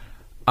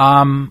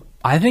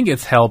 I think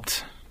it's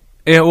helped.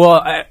 I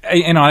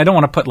don't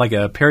want to put like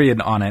a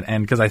period on it,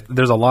 and because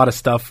there's a lot of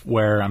stuff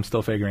where I'm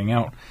still figuring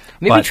out.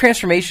 Maybe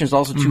transformation is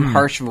also too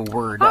harsh of a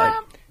word.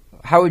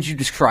 How would you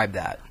describe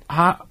that?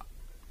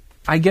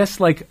 I guess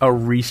like a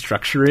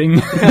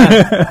restructuring.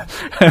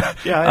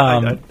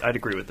 I'd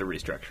agree with the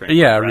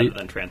restructuring. Rather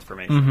than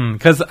transformation.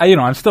 Because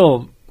I'm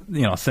still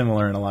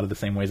similar in a lot of the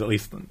same ways, at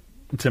least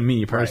to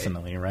me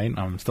personally. Right?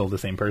 I'm still the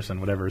same person,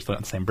 whatever, still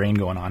got the same brain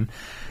going on.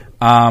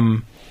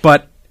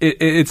 But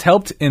it's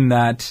helped in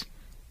that,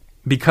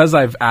 because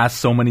I've asked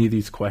so many of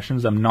these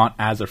questions, I'm not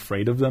as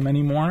afraid of them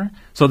anymore.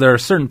 So there are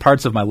certain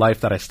parts of my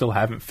life that I still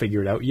haven't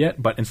figured out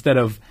yet, but instead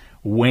of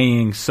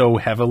weighing so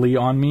heavily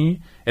on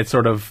me, it's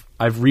sort of,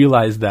 I've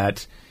realized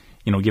that,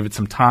 give it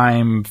some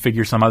time,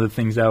 figure some other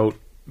things out,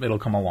 it'll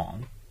come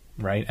along,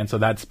 right? And so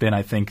that's been,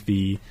 I think,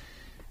 the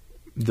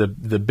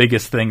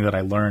biggest thing that I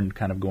learned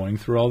kind of going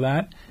through all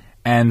that.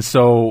 And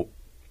so,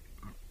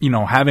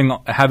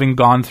 having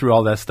gone through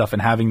all that stuff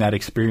and having that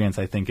experience,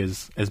 I think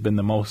has been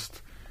the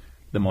most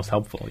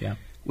helpful. Yeah.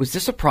 Was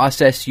this a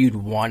process you'd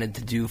wanted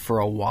to do for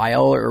a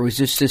while, or was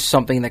this just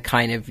something that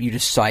kind of you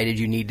decided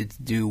you needed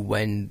to do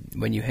when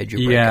you had your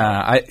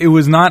breakout? Yeah, it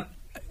was not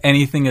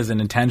anything as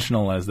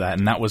intentional as that,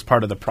 and that was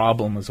part of the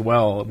problem as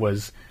well. It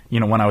was,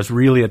 when I was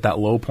really at that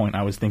low point,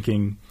 I was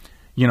thinking,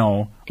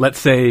 let's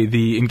say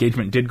the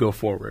engagement did go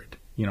forward.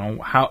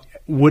 How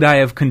would I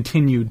have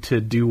continued to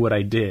do what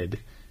I did,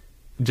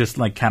 just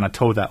like kind of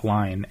toe that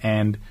line,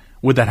 and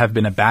would that have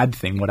been a bad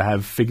thing? Would I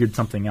have figured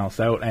something else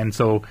out? And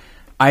so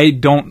I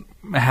don't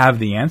have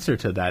the answer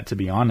to that, to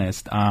be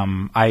honest.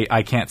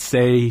 I can't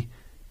say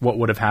what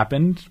would have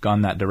happened,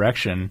 gone that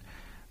direction.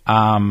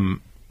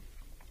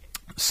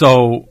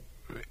 So,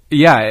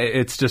 yeah,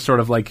 it's just sort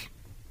of like...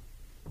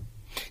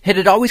 Had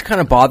it always kind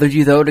of bothered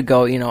you, though, to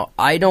go,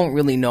 I don't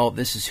really know if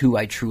this is who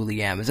I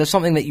truly am? Is that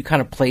something that you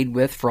kind of played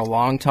with for a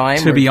long time?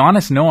 To be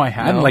honest, no, I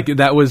hadn't. No? Like,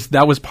 that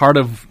was part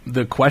of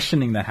the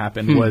questioning that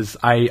happened, was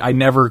I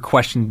never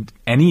questioned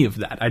any of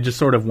that. I just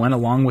sort of went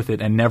along with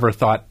it and never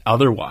thought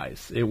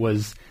otherwise.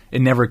 It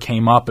never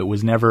came up. It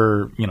was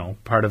never,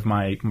 part of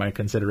my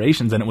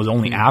considerations, and it was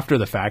only after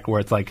the fact where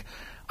it's like,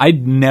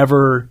 I'd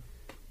never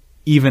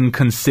even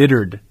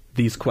considered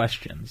these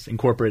questions,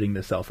 incorporating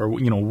the self, or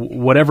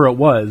whatever it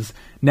was,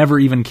 never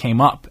even came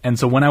up. And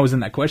so when I was in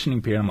that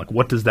questioning period, I'm like,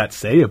 what does that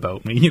say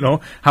about me?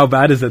 How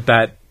bad is it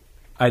that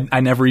I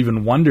never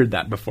even wondered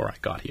that before I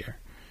got here?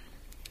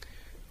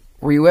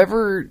 Were you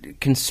ever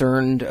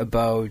concerned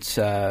about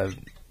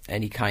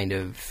any kind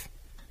of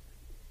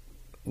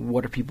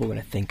what are people going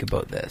to think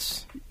about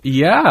this?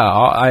 Yeah,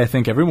 I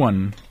think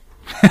everyone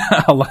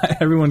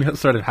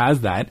sort of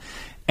has that.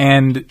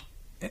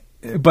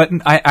 But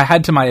I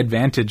had to my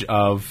advantage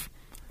of,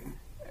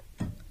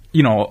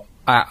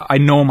 I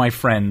know my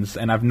friends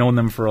and I've known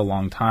them for a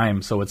long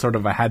time. So it's sort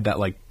of, I had that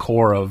like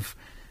core of,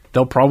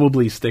 they'll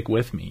probably stick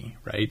with me,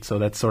 right? So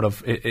that's sort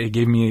of, it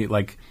gave me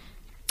like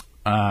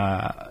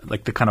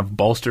the kind of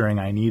bolstering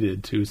I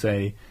needed to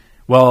say,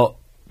 well,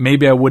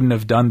 maybe I wouldn't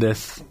have done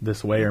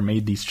this way or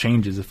made these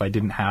changes if I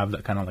didn't have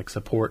that kind of like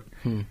support,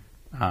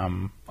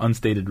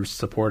 unstated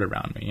support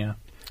around me. Yeah.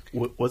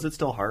 Was it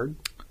still hard?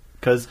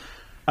 Because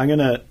I'm going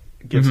to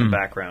give some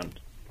background.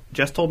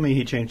 Jess told me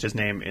he changed his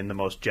name in the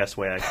most Jess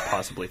way I could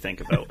possibly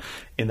think about,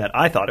 in that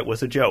I thought it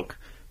was a joke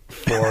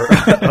for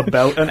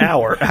about an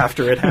hour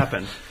after it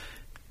happened.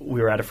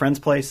 We were at a friend's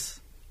place.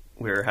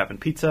 We were having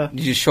pizza.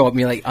 Did you show up and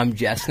be like, I'm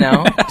Jess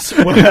now? It's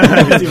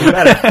even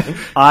better.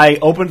 I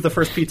opened the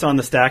first pizza on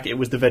the stack. It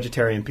was the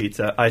vegetarian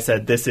pizza. I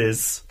said, this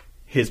is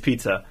his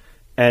pizza.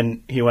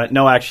 And he went,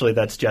 no, actually,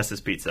 that's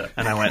Jess's pizza.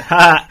 And I went,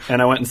 ha!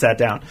 And I went and sat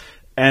down.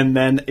 And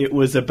then it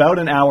was about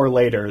an hour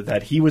later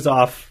that he was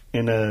off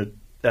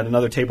at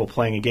another table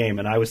playing a game,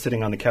 and I was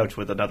sitting on the couch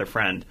with another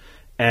friend.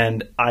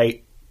 And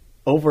I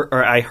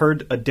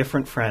heard a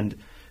different friend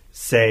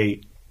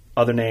say,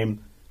 other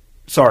name,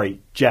 sorry,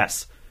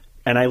 Jess.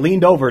 And I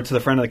leaned over to the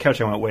friend on the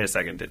couch. I went, wait a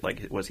second.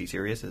 Was he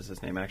serious? Is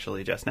his name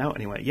actually Jess now? And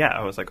he went, yeah.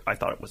 I was like, I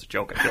thought it was a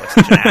joke. I feel like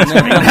such an ass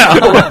right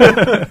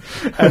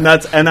now.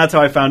 and that's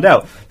how I found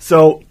out.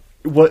 So,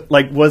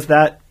 was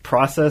that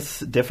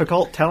process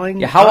difficult telling?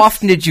 Yeah. How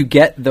often did you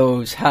get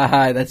those,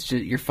 haha, that's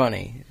just, you're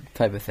funny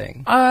type of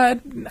thing?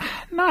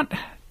 Not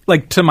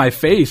like to my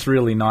face,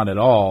 really, not at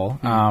all.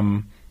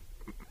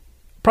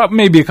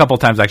 Maybe a couple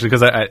times, actually,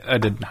 because I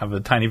did have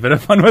a tiny bit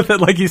of fun with it,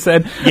 like you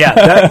said. Yeah,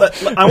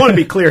 I want to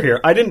be clear here.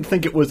 I didn't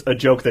think it was a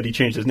joke that he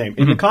changed his name.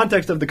 In the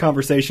context of the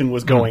conversation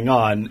was going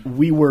on,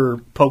 we were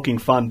poking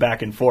fun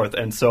back and forth,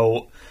 and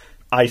so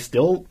I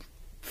still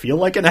feel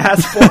like an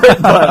ass for it,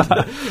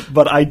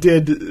 but I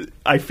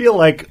feel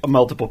like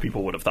multiple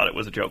people would have thought it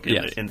was a joke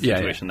in the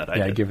situation that I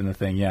did. Yeah, given the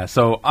thing, yeah.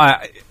 So,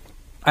 I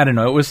don't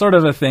know, it was sort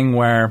of a thing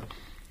where,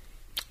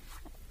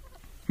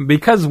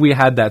 because we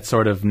had that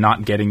sort of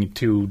not getting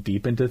too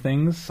deep into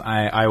things,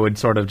 I would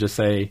sort of just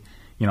say,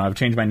 I've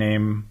changed my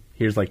name.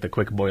 Here's like the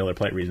quick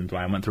boilerplate reasons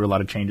why. I went through a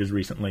lot of changes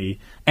recently.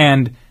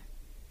 And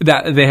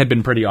that they had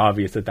been pretty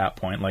obvious at that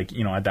point. Like,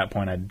 at that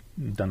point I'd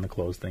done the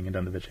clothes thing and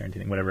done the vegetarian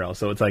thing, whatever else.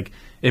 So it's like,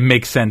 it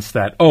makes sense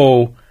that,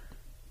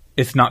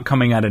 it's not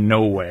coming out of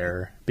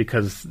nowhere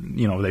because,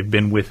 they've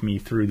been with me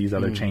through these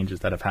other changes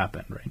that have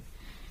happened, right?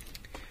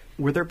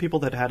 Were there people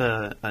that had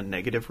a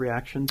negative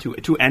reaction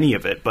to any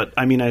of it? But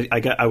I mean,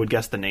 I would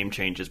guess the name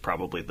change is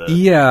probably the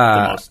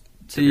most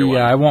severe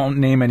one. I won't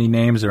name any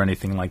names or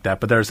anything like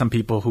that. But there are some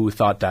people who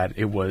thought that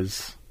it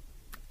was,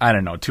 I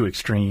don't know, too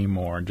extreme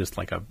or just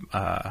like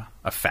a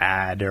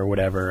fad or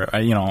whatever.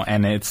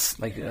 And it's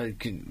like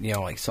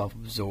like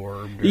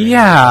self-absorbed.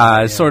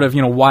 Sort of.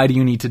 Why do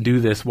you need to do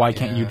this? Why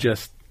can't you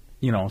just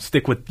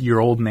stick with your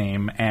old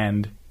name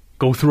and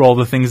go through all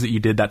the things that you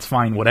did? That's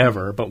fine,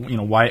 whatever. But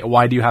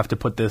why do you have to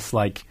put this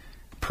like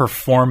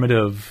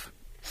performative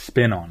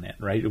spin on it,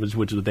 right?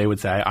 Which they would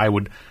say. I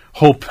would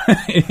hope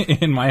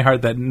in my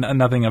heart that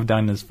nothing I've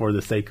done is for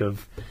the sake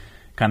of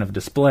kind of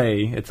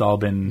display. It's all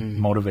been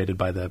motivated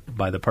by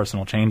the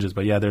personal changes.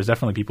 But yeah, there's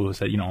definitely people who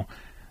said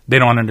they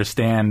don't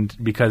understand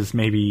because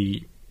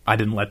maybe I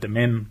didn't let them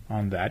in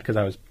on that because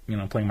I was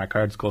playing my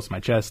cards close to my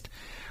chest,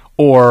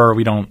 or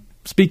we don't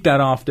speak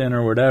that often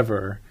or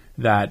whatever,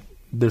 that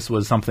this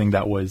was something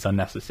that was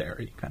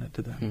unnecessary kind of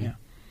to them.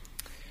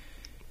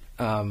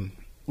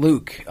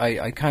 Luke,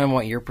 I kind of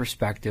want your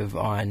perspective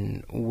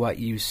on what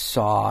you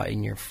saw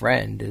in your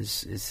friend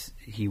as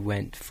he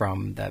went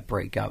from that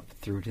breakup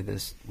through to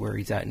this where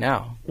he's at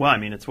now. Well, I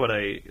mean, it's what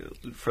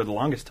for the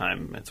longest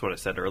time, it's what I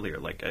said earlier.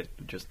 Like, I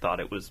just thought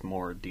it was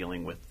more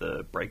dealing with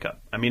the breakup.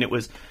 I mean,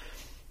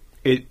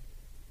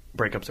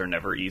 breakups are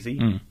never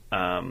easy.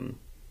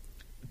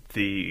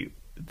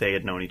 They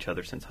had known each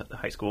other since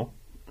high school.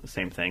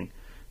 Same thing.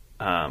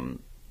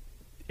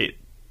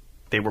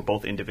 They were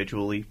both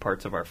individually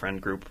parts of our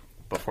friend group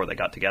before they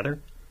got together.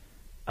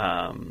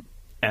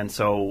 And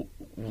so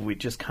we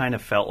just kind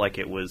of felt like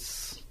it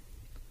was,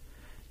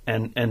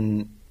 we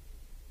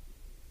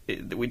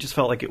just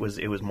felt like it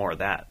was more of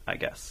that, I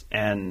guess.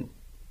 And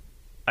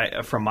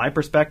from my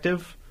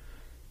perspective,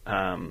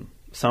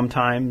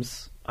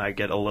 sometimes I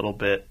get a little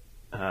bit,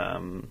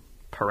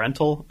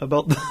 parental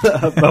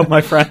about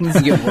my friends.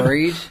 You get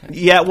worried?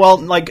 Yeah, well,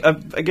 like I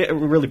get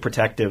really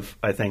protective,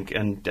 I think,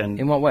 and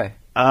in what way?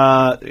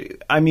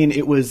 I mean,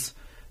 it was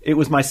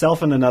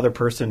myself and another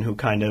person who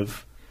kind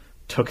of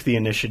took the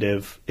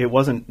initiative.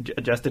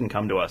 Jess didn't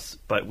come to us,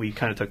 but we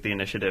kind of took the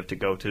initiative to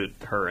go to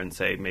her and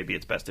say, maybe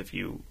it's best if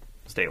you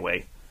stay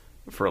away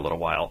for a little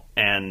while.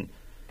 And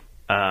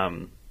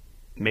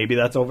maybe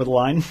that's over the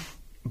line,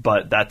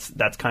 but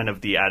that's kind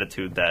of the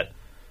attitude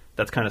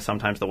that's kind of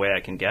sometimes the way I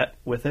can get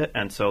with it.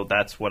 And so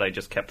that's what I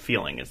just kept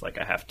feeling, is like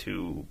I have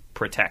to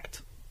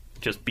protect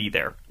just be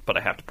there, but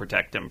I have to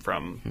protect him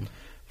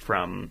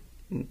from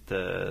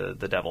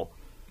the devil.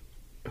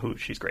 Who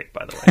she's great,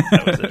 by the way.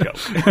 That was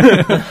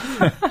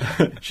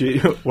a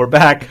joke. We're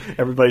back.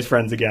 Everybody's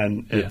friends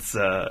again.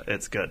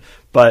 It's good.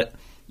 But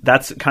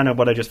that's kind of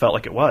what I just felt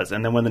like it was.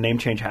 And then when the name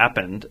change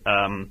happened,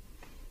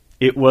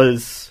 it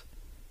was.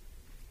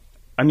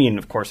 I mean,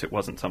 of course, it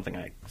wasn't something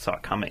I saw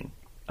coming,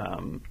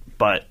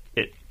 but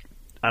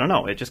I don't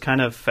know. It just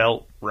kind of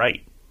felt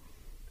right.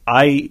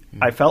 I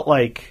felt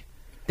like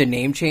the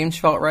name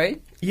change felt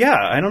right. Yeah,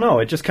 I don't know.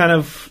 It just kind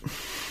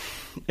of.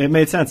 It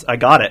made sense. I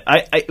got it.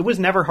 It was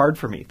never hard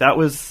for me. That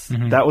was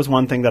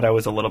one thing that I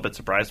was a little bit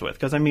surprised with,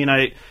 because I mean,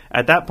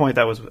 at that point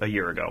that was a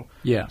year ago.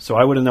 Yeah. So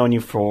I would have known you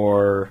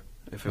for,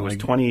 if it was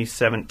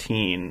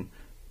 2017,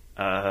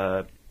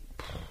 that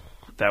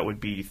would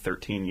be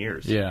 13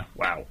 years. Yeah.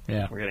 Wow.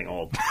 Yeah. We're getting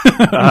old.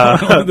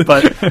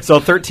 But so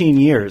 13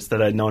 years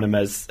that I'd known him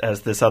as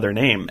this other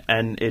name,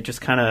 and it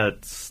just kind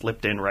of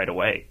slipped in right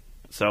away.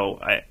 So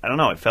I don't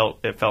know. It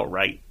felt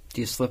right. Do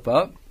you slip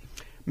up?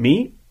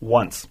 Me?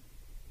 Once.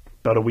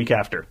 About a week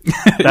after.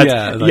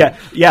 I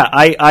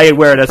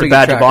wear it as a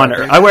badge of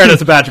honor. I wear it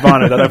as a badge of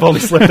honor that I've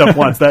only slipped up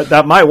once.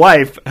 That my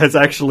wife has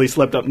actually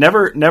slipped up.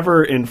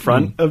 Never in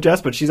front of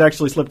Jess, but she's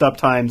actually slipped up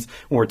times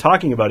when we're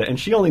talking about it. And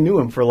she only knew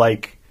him for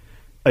like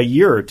a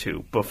year or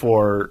two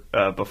before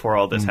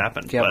all this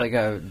happened. Do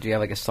you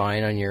have a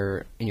sign on in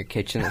your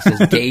kitchen that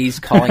says "Days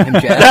calling him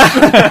Jess"?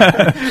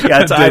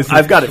 Yeah,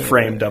 I've got it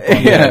framed up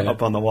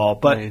on the wall.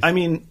 But nice. I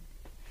mean,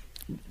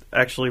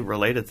 actually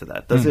related to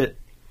that,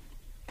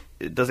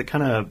 does it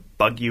kind of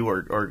bug you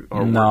or work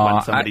when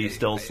somebody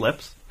still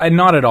slips?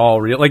 Not at all,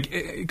 really. Like,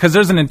 because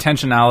there's an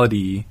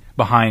intentionality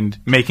behind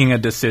making a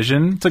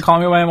decision to call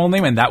me by my old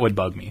name, and that would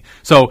bug me.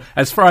 So,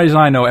 as far as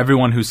I know,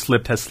 everyone who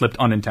slipped has slipped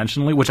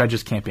unintentionally, which I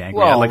just can't be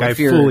angry at. Like, I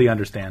fully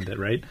understand it,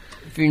 right?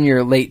 If you're in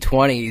your late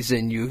 20s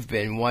and you've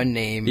been one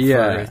name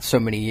for so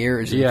many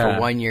years, and for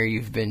 1 year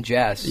you've been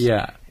Jess,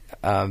 that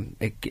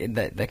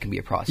can be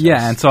a process.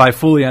 Yeah, and so I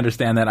fully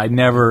understand that. I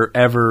never,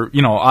 ever,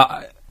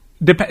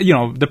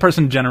 the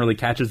person generally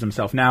catches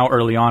himself now.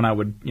 Early on, I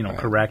would,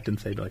 correct and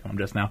say, like, I'm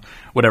just now,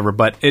 whatever.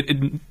 But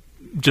it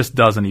just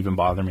doesn't even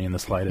bother me in the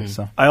slightest.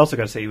 So I also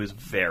got to say he was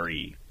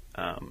very,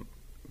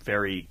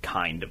 very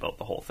kind about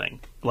the whole thing.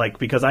 Like,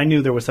 because I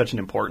knew there was such an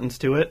importance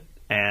to it,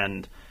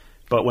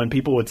 but when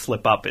people would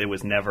slip up, it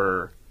was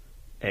never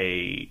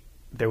it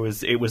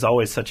was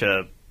always such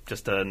a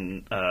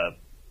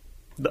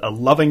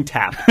loving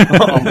tap,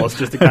 almost,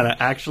 just to kind of,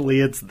 actually,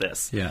 it's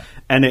this. Yeah.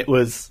 And it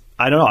was.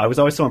 I don't know. I was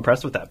always so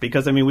impressed with that,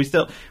 because I mean,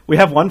 we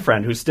have one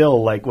friend who's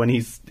still, like, when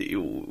he's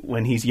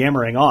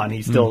yammering on,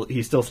 he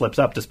still slips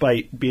up,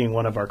 despite being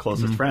one of our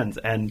closest friends.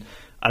 And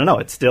I don't know.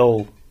 It's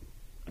still.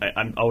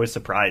 I'm always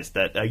surprised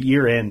that a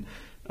year in,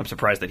 I'm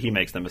surprised that he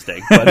makes the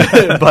mistake, but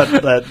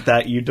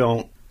that you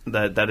don't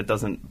that it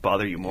doesn't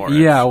bother you more.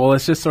 Yeah. Well,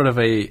 it's just sort of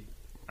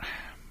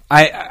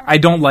I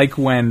don't like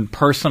when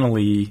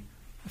personally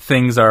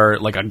things are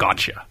like a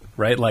gotcha,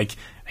 right? Like,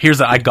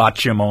 here's a I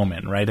gotcha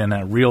moment, right? And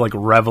a real, like,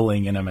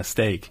 reveling in a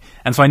mistake.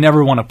 And so I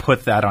never want to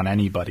put that on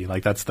anybody.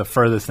 Like, that's the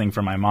furthest thing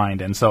from my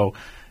mind. And so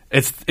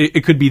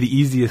it could be the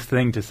easiest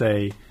thing to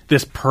say,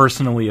 this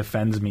personally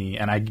offends me,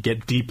 and I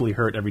get deeply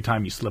hurt every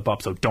time you slip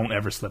up, so don't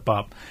ever slip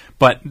up.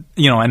 But,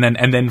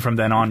 and then from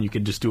then on, you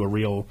could just do a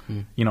real,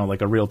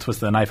 like a real twist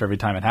of the knife every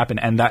time it happened.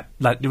 And that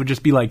it would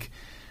just be like,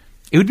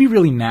 it would be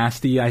really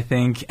nasty, I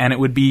think, and it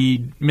would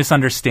be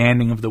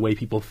misunderstanding of the way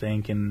people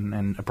think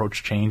and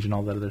approach change and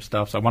all that other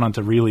stuff. So I wanted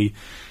to really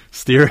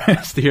steer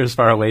as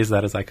far away as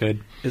that as I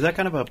could. Is that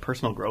kind of a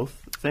personal growth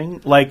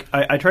thing? Like,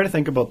 I try to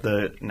think about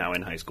now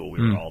in high school,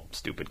 we were all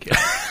stupid kids.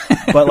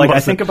 But, like, I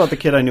think about the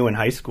kid I knew in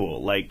high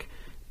school, like,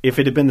 if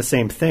it had been the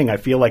same thing, I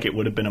feel like it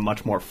would have been a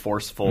much more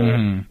forceful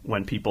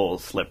when people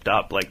slipped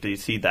up. Like, do you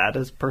see that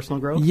as personal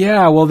growth?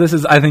 Yeah, well,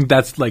 I think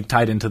that's, like,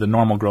 tied into the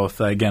normal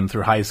growth, again,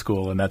 through high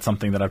school, and that's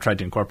something that I've tried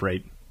to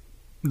incorporate.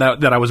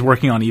 That I was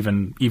working on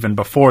even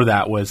before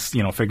that was,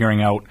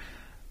 figuring out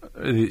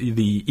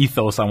the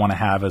ethos I want to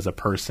have as a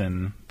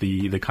person,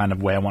 the kind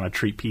of way I want to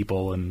treat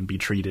people and be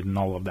treated and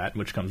all of that,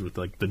 which comes with,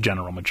 like, the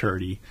general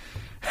maturity.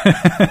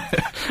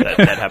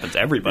 that happens to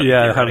everybody.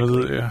 Yeah, it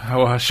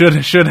happens,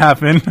 should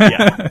happen.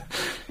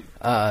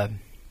 Yeah.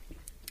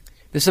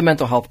 This is a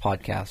mental health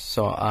podcast,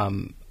 so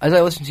as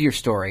I listen to your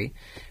story,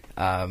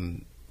 I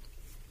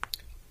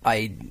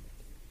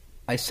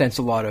sense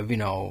a lot of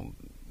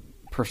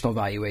personal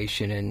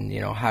evaluation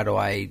and how do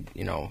I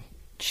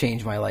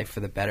change my life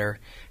for the better?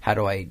 How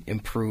do I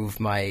improve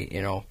my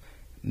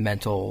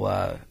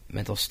mental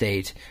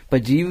state?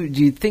 But do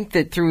you think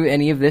that through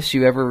any of this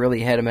you ever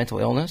really had a mental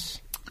illness?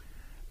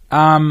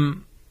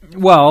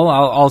 Well,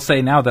 I'll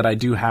say now that I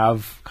do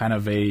have kind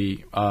of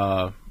a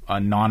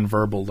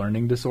nonverbal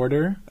learning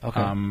disorder.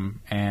 Okay.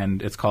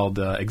 And it's called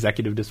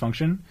executive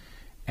dysfunction.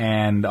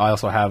 And I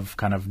also have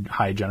kind of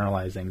high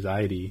generalized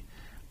anxiety.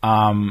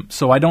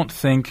 So I don't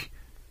think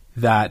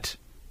that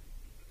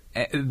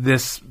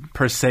this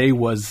per se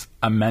was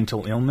a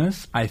mental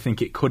illness. I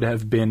think it could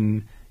have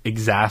been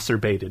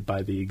exacerbated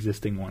by the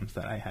existing ones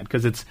that I had,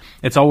 because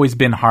it's always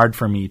been hard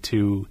for me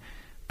to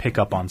pick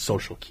up on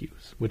social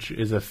cues, which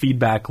is a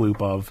feedback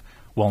loop of,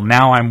 well,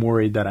 now I'm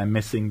worried that I'm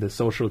missing the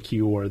social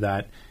cue, or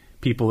that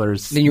people are.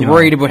 Then you're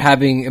worried about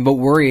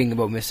worrying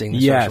about missing the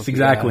social cue. Yes,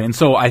 exactly. Yeah. And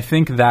so I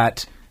think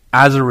that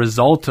as a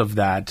result of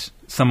that,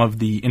 some of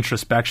the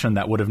introspection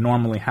that would have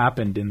normally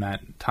happened in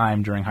that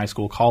time during high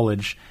school,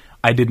 college,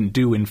 I didn't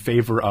do in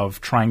favor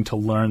of trying to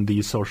learn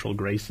these social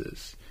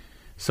graces.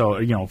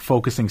 So,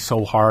 focusing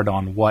so hard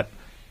on what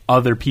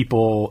other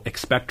people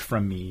expect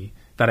from me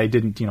that I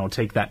didn't,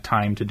 take that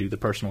time to do the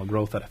personal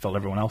growth that I felt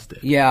everyone else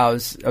did. Yeah, I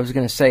was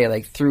going to say,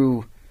 like,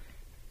 through,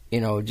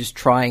 just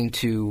trying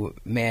to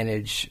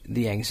manage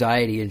the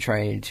anxiety and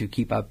trying to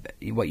keep up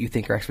what you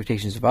think are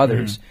expectations of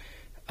others,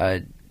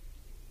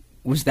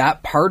 was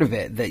that part of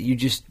it, that you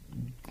just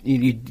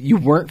you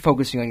weren't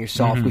focusing on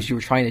yourself because you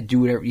were trying to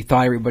do whatever you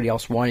thought everybody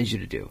else wanted you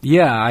to do?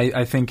 Yeah,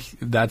 I think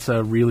that's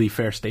a really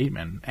fair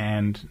statement,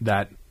 and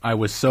that I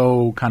was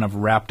so kind of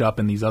wrapped up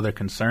in these other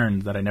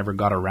concerns that I never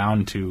got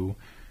around to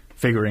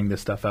figuring this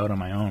stuff out on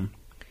my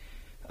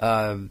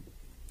own.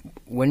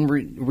 When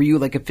were you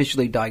like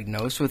officially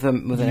diagnosed with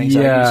an anxiety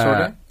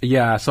disorder?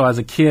 Yeah. So as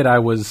a kid, I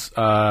was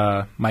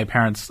my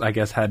parents, I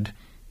guess, had.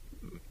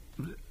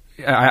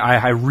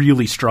 I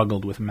really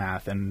struggled with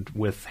math and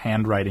with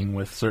handwriting,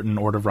 with certain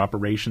order of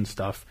operation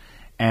stuff,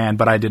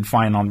 but I did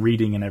fine on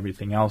reading and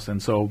everything else.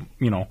 And so,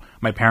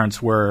 my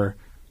parents were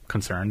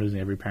concerned, as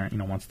every parent,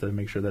 wants to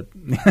make sure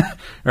that,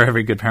 or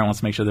every good parent wants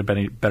to make sure they're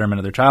betterment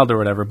of their child or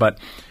whatever. But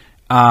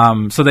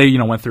so they,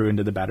 went through and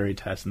did the battery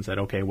test and said,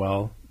 okay,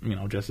 well,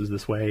 Jess is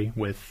this way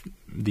with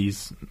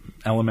these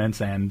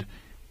elements, and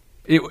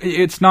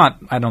it's not,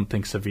 I don't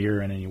think,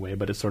 severe in any way,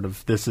 but it's sort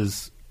of, this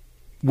is.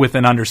 With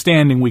an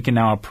understanding, we can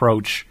now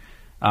approach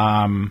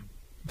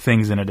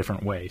things in a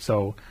different way.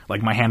 So,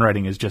 like, my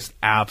handwriting is just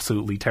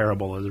absolutely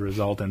terrible as a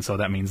result, and so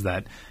that means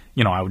that,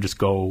 I would just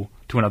go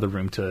to another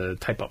room to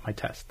type up my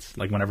tests.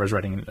 Like, whenever I was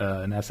writing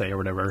an essay or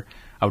whatever,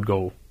 I would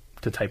go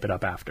to type it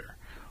up after.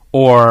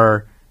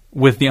 Or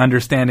with the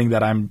understanding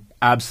that I'm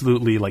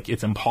absolutely, like,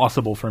 it's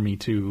impossible for me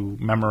to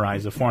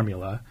memorize a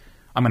formula,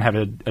 I'm going to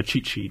have a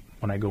cheat sheet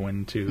when I go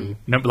into,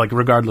 like,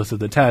 regardless of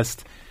the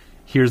test.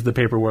 Here's the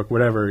paperwork,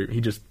 whatever.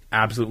 He just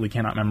absolutely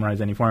cannot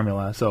memorize any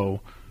formula.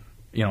 So,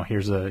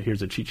 here's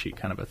a cheat sheet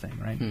kind of a thing,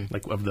 right?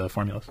 Like, of the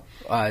formulas.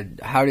 Was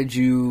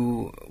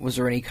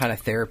there any kind of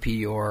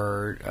therapy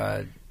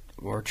or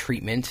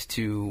treatment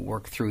to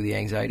work through the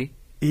anxiety?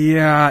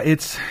 Yeah,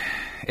 it's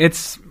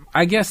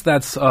I guess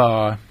that's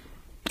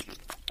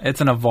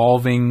it's an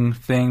evolving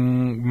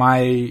thing.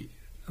 My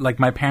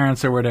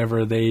parents or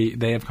whatever,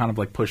 they have kind of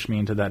like pushed me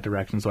into that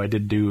direction. So I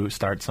did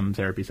start some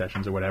therapy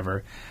sessions or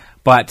whatever,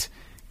 but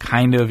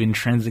kind of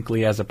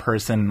intrinsically as a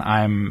person,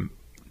 I'm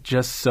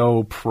just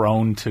so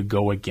prone to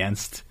go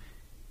against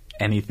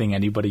anything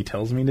anybody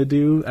tells me to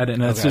do.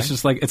 And it's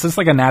just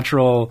like a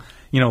natural,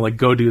 like,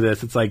 go do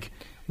this. It's like,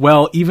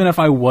 well, even if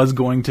I was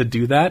going to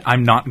do that,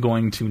 I'm not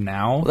going to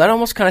now. Well, that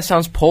almost kind of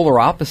sounds polar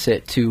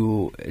opposite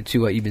to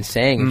what you've been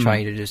saying, and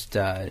trying to just,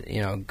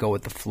 go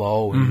with the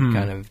flow and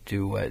kind of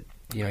do what,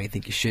 you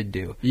think you should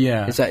do.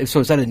 Yeah. Is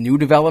that a new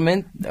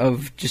development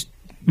of just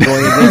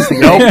going against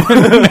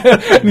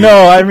the goat?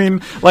 No, I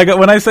mean, like,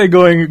 when I say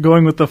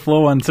going with the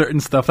flow on certain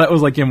stuff, that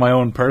was like in my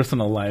own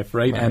personal life,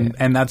 right?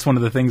 And that's one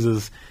of the things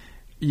is,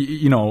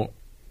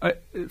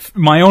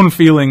 my own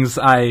feelings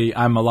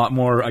I'm a lot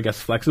more, I guess,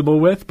 flexible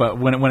with, but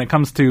when it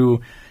comes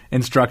to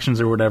instructions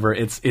or whatever,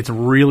 it's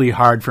really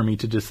hard for me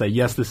to just say,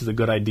 yes, this is a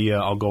good idea,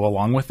 I'll go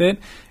along with it.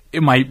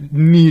 My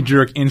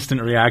knee-jerk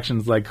instant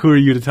reactions, like, who are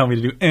you to tell me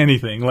to do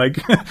anything? Like,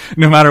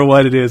 no matter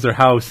what it is or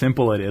how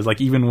simple it is. Like,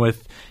 even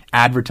with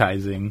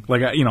advertising,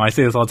 like, I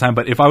say this all the time,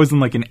 but if I was in,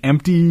 like, an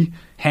empty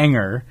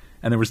hangar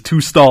and there was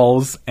 2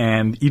 stalls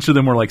and each of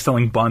them were, like,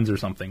 selling buns or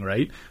something,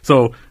 right?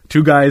 So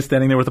 2 guys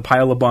standing there with a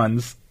pile of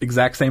buns,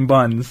 exact same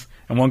buns,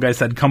 and one guy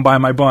said, "Come buy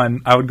my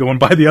bun," I would go and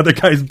buy the other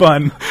guy's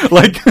bun.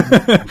 Like,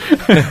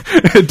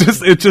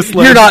 it just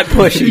like, you're not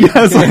pushy.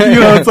 Yeah, it's like,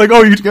 it's like,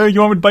 oh,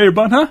 you want me to buy your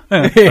bun, huh?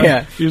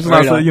 Yeah. You're just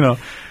right,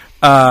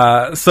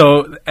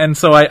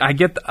 so I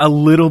get a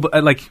little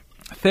bit, like,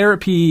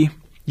 therapy,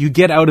 you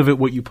get out of it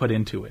what you put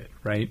into it,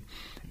 right?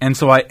 And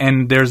so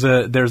there's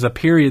a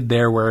period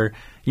there where,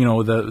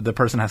 the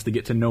person has to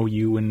get to know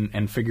you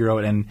and figure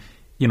out, and,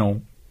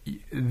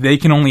 they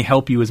can only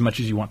help you as much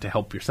as you want to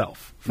help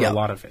yourself for a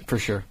lot of it. For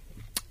sure.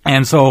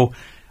 And so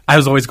I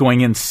was always going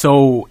in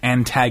so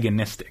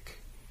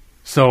antagonistic.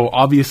 So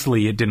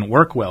obviously it didn't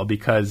work well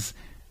because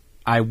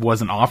I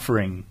wasn't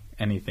offering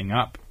anything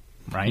up,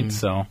 right?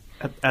 So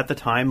at the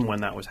time when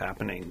that was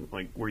happening,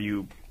 like, were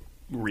you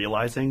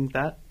realizing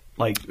that?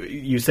 Like,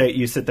 you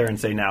sit there and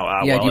say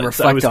now, you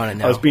reflect on it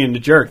now. I was being a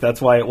jerk.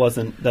 That's why it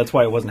wasn't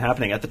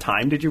happening. At the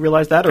time, did you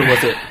realize that, or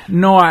was it?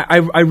 No, I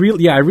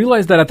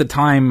realized that at the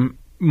time,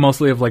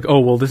 mostly of like,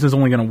 oh, well, this is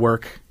only going to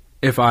work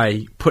if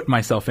I put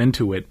myself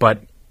into it,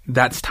 but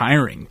that's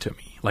tiring to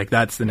me. Like,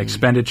 that's an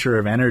expenditure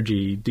of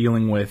energy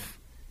dealing with,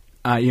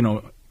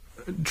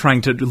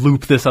 trying to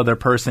loop this other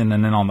person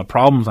and then on the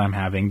problems I'm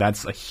having,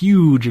 that's a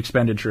huge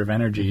expenditure of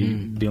energy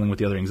dealing with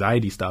the other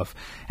anxiety stuff.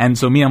 And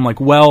so I'm like,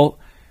 well,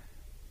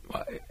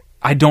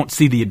 I don't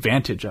see the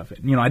advantage of it.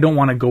 I don't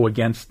want to go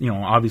against,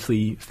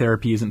 obviously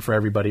therapy isn't for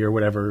everybody or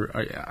whatever.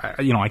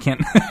 I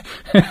can't,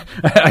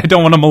 I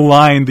don't want to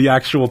malign the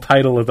actual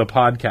title of the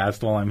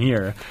podcast while I'm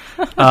here.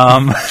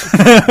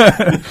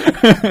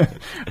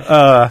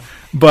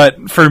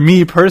 But for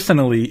me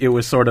personally, it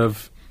was sort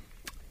of,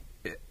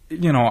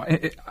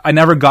 I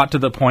never got to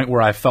the point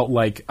where I felt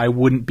like I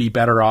wouldn't be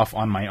better off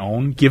on my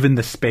own, given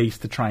the space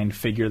to try and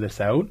figure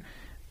this out.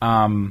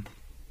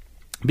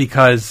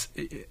 Because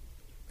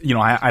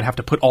I'd have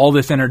to put all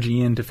this energy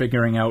into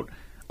figuring out,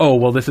 oh,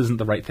 well, this isn't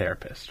the right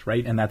therapist,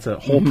 right? And that's a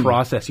whole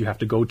process you have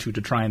to go to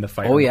try and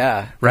fight. Oh,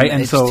 yeah. Right?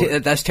 And so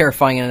that's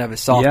terrifying in and of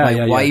itself.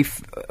 My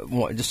wife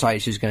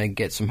decided she was going to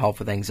get some help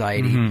with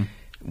anxiety,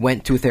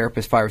 went to a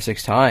therapist 5 or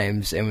 6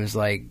 times, and was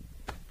like,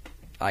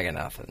 I got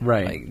nothing.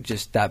 Right. Like,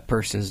 just that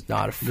person's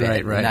not a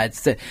fit. Right. And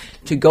that's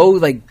to go,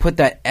 like, put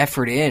that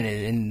effort in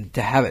and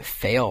to have it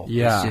fail.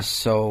 Yeah. It's just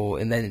so,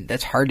 and then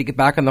that's hard to get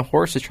back on the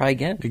horse to try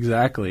again.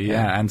 Exactly,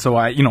 yeah. And so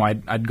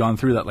I'd gone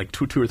through that like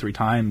two or three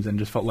times and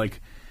just felt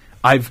like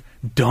I've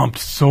dumped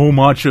so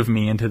much of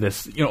me into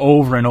this,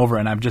 over and over,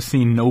 and I've just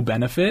seen no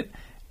benefit.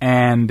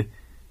 And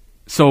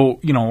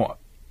so,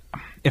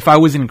 if I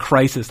was in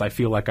crisis, I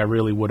feel like I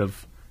really would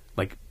have,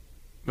 like,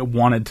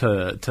 wanted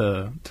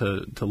to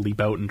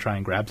leap out and try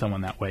and grab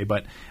someone that way.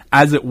 But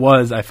as it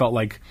was, I felt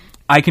like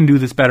I can do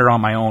this better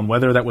on my own.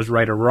 Whether that was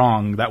right or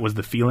wrong, that was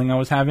the feeling I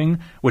was having,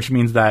 which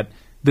means that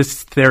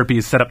this therapy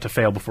is set up to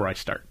fail before I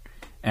start.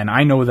 And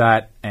I know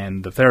that,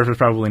 and the therapist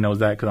probably knows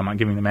that because I'm not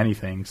giving them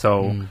anything.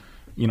 So,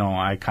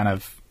 I kind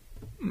of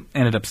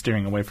ended up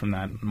steering away from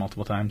that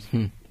multiple times.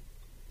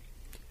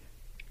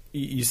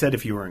 You said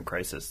if you were in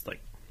crisis, like,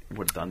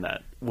 would have done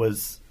that. Well,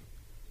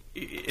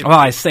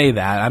 I say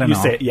that. I don't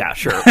know. Yeah,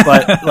 sure.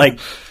 But, like,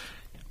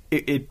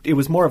 it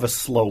was more of a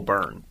slow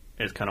burn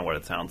is kind of what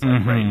it sounds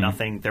like, right?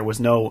 Nothing. There was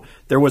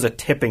a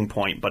tipping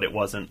point, but it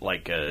wasn't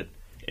like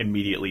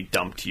immediately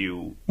dumped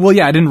you. Well,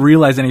 yeah, I didn't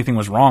realize anything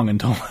was wrong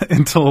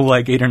until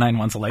like 8 or 9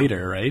 months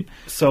later, right?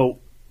 So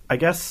I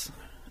guess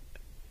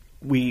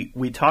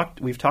we've talked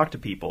to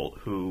people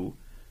who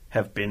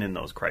have been in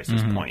those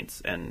crisis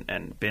points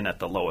and been at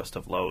the lowest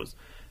of lows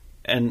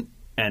and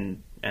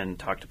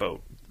talked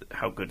about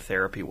how good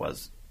therapy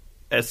was.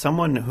 As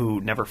someone who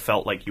never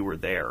felt like you were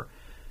there,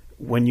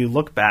 when you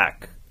look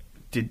back,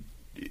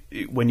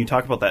 when you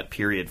talk about that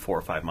period 4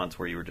 or 5 months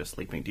where you were just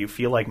sleeping, do you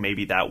feel like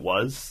maybe that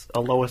was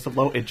a lowest of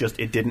low? It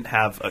didn't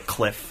have a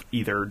cliff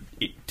either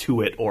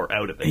to it or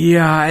out of it.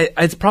 Yeah,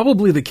 it's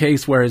probably the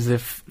case. Whereas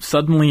if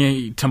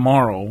suddenly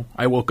tomorrow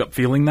I woke up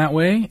feeling that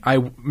way,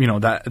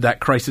 that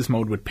crisis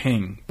mode would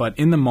ping. But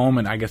in the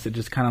moment, I guess it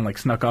just kind of like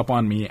snuck up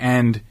on me,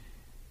 and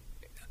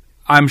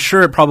I'm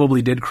sure it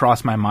probably did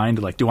cross my mind,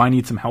 like, do I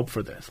need some help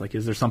for this? Like,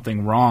 is there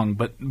something wrong?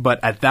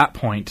 But at that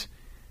point,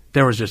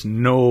 there was just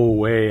no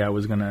way I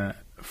was going to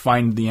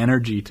find the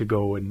energy to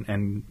go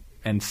and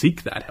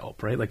seek that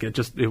help, right? Like,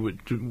 it would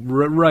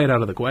right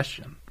out of the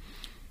question.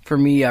 For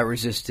me, I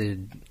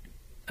resisted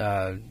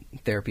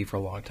therapy for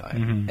a long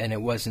time. And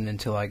it wasn't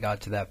until I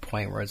got to that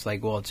point where it's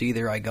like, well, it's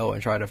either I go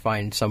and try to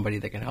find somebody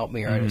that can help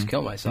me or I just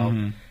kill myself.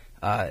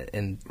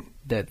 And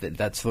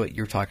that's what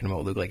you're talking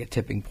about, Luke, like a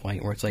tipping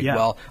point where it's like,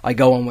 well, I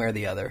go one way or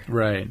the other.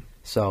 Right.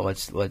 So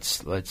let's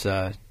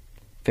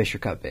fish or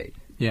cut bait.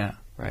 Yeah.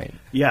 Right.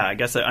 Yeah, I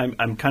guess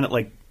I'm kind of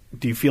like,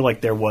 do you feel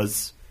like there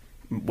was,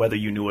 whether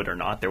you knew it or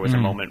not, there was a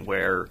moment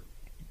where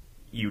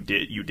you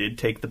did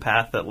take the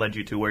path that led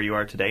you to where you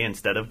are today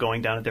instead of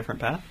going down a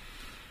different path?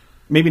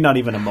 Maybe not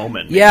even a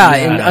moment. Yeah,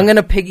 and I'm going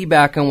to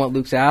piggyback on what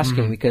Luke's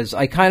asking because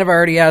I kind of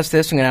already asked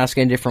this. I'm going to ask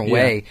it in a different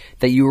way.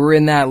 That you were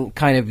in that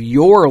kind of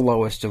your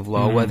lowest of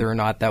low, whether or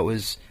not that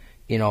was,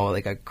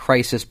 like a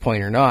crisis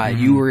point or not.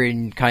 You were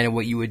in kind of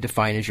what you would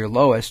define as your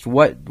lowest.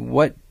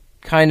 What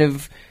kind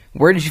of,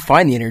 where did you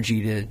find the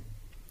energy to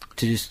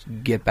just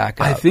get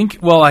back up? I think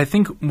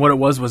what it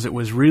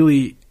was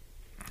really,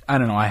 I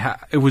don't know,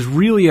 it was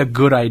really a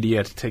good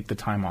idea to take the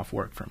time off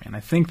work for me. And I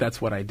think that's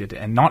what I did.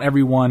 And not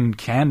everyone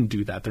can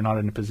do that. They're not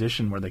in a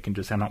position where they can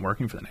just say, I'm not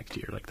working for the next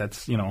year. Like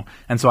that's,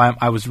 and so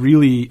I was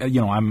really,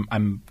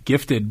 I'm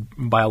gifted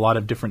by a lot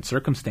of different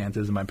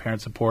circumstances and my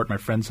parents' support, my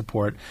friends'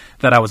 support,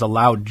 that I was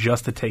allowed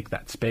just to take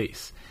that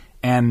space.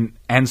 And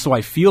so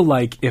I feel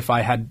like if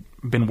I had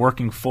been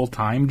working full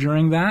time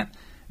during that,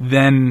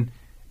 then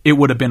it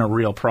would have been a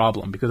real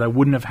problem because I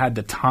wouldn't have had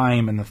the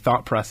time and the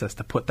thought process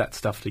to put that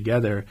stuff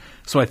together.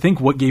 So I think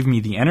what gave me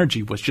the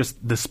energy was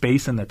just the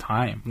space and the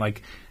time.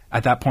 Like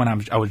at that point,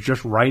 I was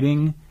just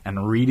writing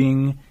and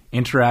reading,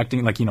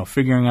 interacting, like,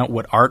 figuring out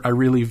what art I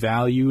really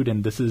valued.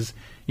 And this is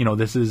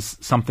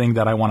something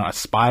that I want to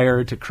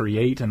aspire to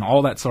create and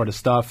all that sort of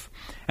stuff.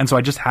 And so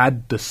I just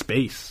had the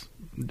space,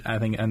 I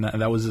think. And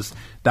that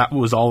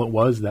was all it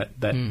was that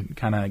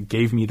kind of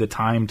gave me the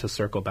time to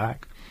circle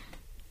back.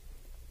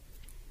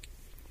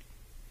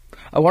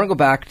 I want to go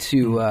back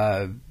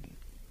to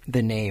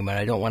the name, and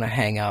I don't want to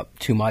hang up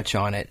too much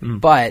on it.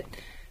 But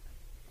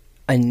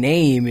a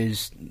name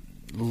is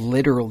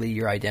literally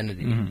your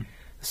identity.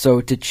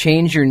 So to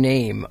change your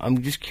name,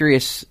 I'm just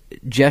curious,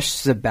 Jess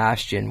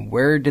Sebastian,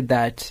 where did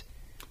that...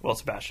 Well,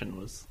 Sebastian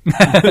was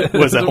a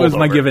was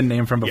my given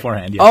name from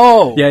beforehand. Yeah.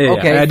 Oh, yeah.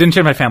 Okay. I didn't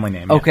change my family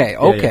name. Okay.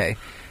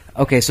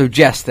 So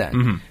Jess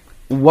then.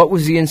 What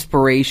was the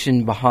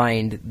inspiration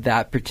behind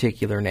that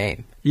particular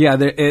name? Yeah,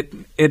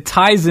 it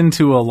ties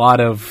into a lot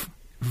of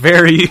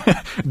very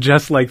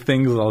just like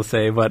things, I'll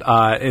say, but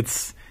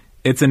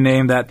it's a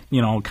name that,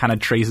 you know, kind of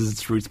traces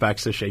its roots back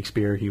to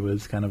Shakespeare. He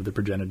was kind of the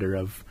progenitor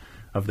of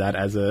that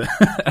as a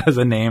as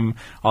a name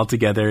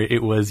altogether.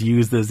 It was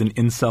used as an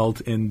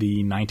insult in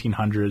the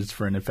 1900s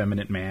for an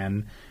effeminate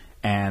man.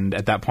 And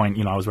at that point,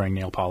 you know, I was wearing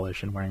nail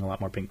polish and wearing a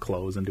lot more pink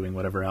clothes and doing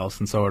whatever else.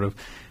 And sort of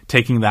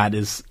taking that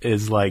is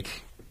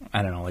like,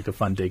 I don't know, like a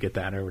fun dig at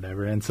that or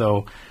whatever. And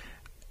so,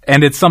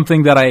 and it's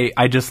something that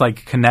I just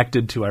like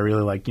connected to. I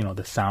really like, you know,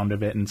 the sound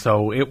of it. And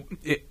so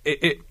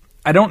it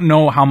I don't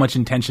know how much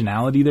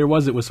intentionality there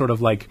was. It was sort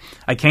of like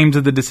I came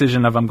to the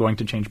decision of I'm going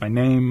to change my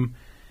name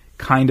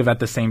kind of at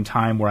the same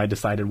time where I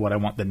decided what I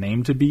want the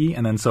name to be.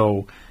 And then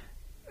so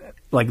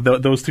like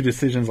those two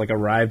decisions like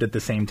arrived at the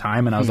same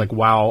time. And I was like,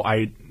 wow,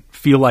 I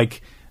feel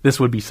like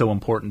this would be so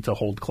important to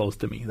hold close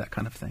to me, that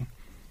kind of thing.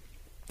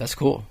 That's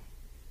cool.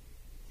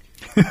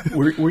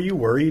 Were you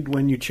worried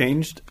when you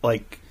changed?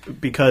 Like,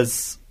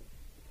 because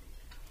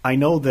I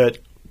know that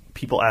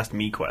people asked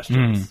me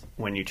questions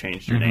when you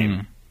changed your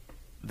name.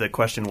 The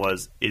question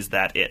was, is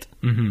that it?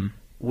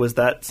 Was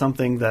that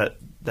something that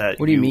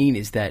What do you mean,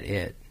 is that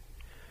it?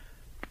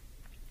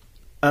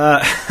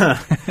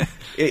 The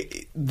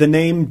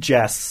name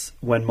Jess,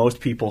 when most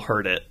people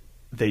heard it,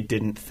 they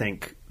didn't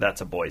think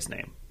that's a boy's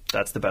name.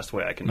 That's the best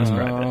way I can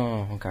describe it.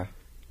 Oh, okay.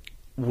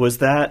 Was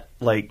that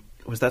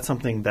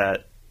something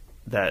that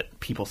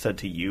people said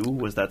to you?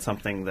 Was that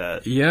something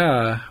that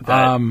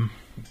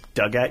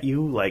dug at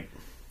you? Like,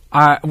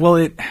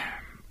 well,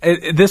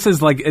 this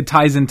is like, it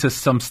ties into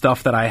some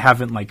stuff that I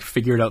haven't like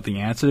figured out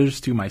the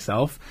answers to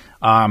myself.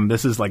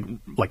 This is like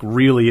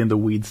really in the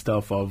weed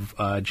stuff of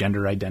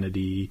gender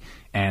identity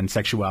and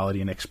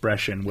sexuality and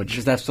expression, which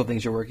is that still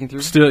things you're working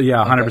through? Still,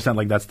 yeah, 100%.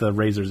 Like that's the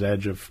razor's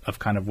edge of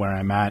kind of where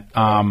I'm at.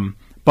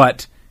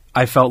 But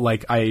I felt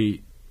like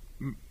it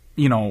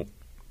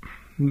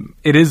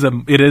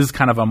is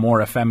kind of a more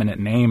effeminate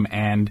name,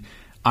 and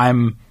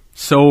I'm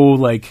so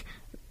like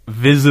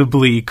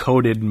visibly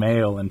coded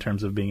male in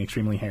terms of being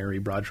extremely hairy,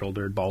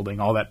 broad-shouldered, balding,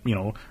 all that. You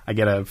know, I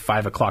get a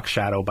 5 o'clock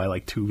shadow by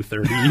like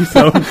 2:30.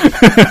 So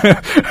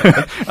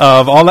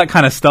of all that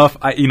kind of stuff,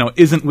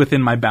 isn't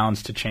within my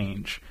bounds to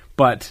change,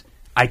 but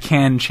I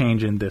can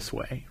change in this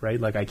way, right?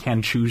 Like I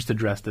can choose to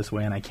dress this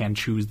way, and I can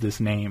choose this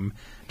name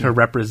to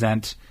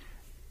represent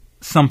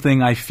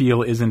something I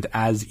feel isn't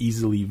as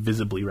easily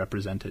visibly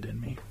represented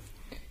in me.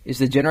 Is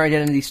the gender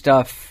identity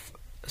stuff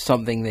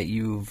something that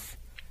you've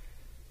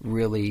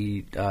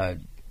really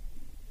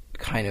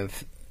kind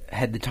of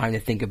had the time to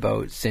think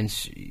about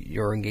since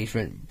your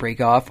engagement break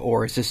off,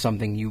 or is this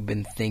something you've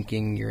been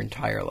thinking your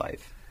entire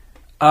life?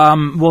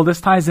 Well,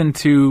 this ties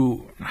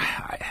into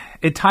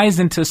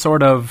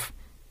sort of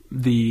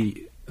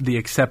the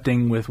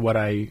accepting with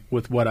what's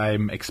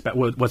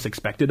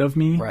expected of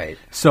me. Right.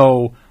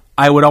 So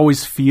I would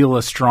always feel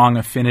a strong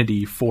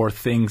affinity for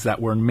things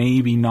that were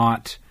maybe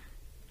not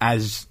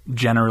as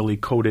generally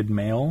coded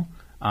male,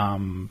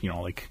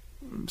 like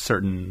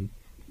certain,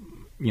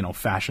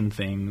 fashion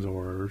things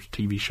or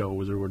TV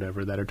shows or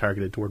whatever that are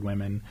targeted toward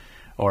women,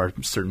 or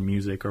certain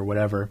music or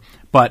whatever.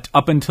 But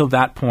up until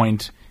that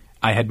point,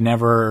 I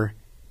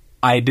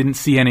didn't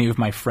see any of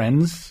my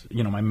friends,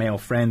 my male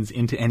friends,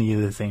 into any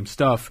of the same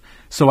stuff.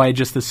 So I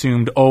just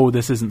assumed, oh,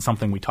 this isn't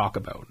something we talk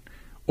about.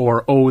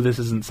 Or, oh, this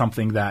isn't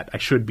something that I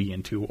should be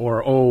into.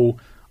 Or, oh,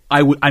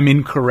 I'm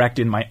incorrect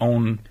in my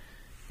own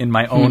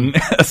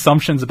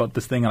assumptions about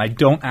this thing, and I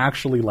don't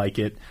actually like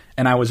it,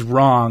 and I was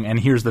wrong, and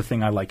here's the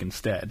thing I like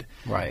instead.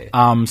 Right.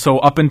 So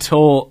up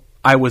until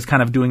I was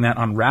kind of doing that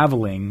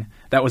unraveling,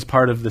 that was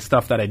part of the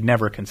stuff that I'd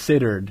never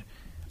considered.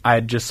 I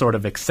had just sort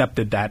of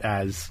accepted that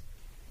as,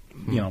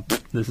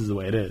 this is the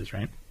way it is,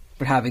 right?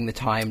 But having the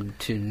time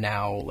to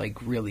now,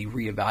 like, really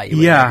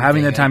reevaluate. Yeah,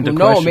 having the time to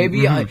question. No,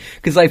 maybe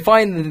because I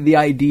find the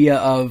idea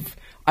of,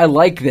 I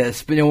like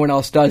this, but no one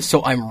else does,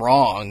 so I'm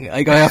wrong.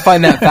 Like, I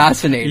find that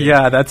fascinating.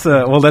 Yeah, that's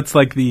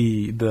like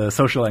the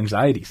social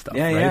anxiety stuff,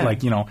 right? Yeah.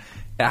 Like,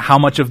 how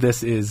much of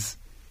this is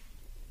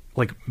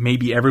like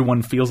maybe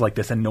everyone feels like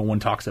this and no one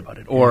talks about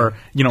it, or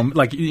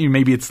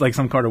maybe it's like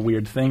some kind of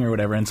weird thing or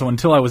whatever. And so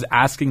until I was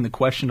asking the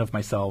question of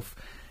myself,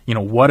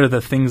 what are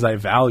the things I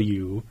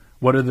value?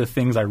 What are the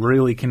things I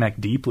really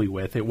connect deeply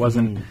with? It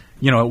wasn't,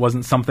 it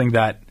wasn't something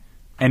that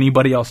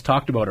anybody else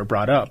talked about or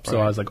brought up. So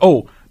I was like,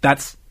 oh,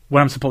 that's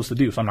what I'm supposed to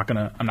do. So I'm not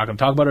gonna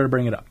talk about it or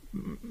bring it up.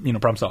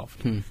 Problem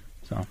solved.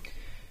 So,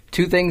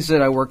 two things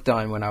that I worked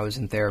on when I was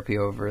in therapy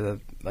over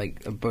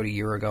about a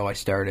year ago. I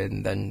started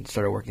and then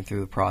started working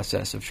through the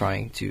process of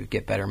trying to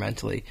get better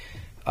mentally.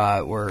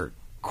 Were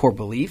core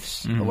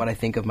beliefs, what I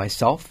think of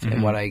myself,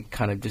 and what I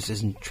kind of just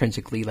is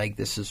intrinsically like.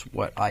 This is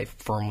what I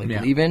firmly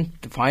believe in.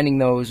 Defining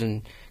those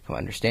and of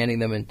understanding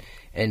them,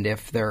 and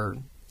if they're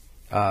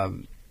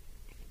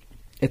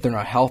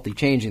not healthy,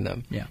 changing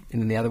them. Yeah.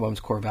 And then the other one's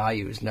core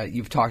values. Now,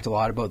 you've talked a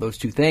lot about those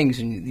two things,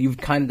 and you've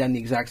kind of done the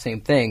exact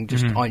same thing,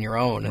 just on your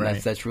own.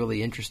 And that's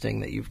really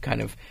interesting that you've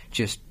kind of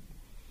just,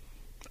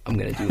 I'm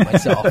going to do it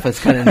myself. That's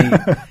kind of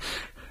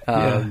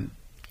neat.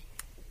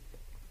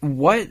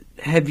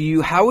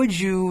 How would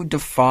you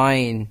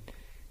define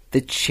the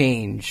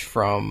change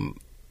from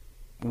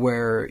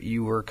where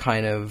you were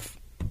kind of,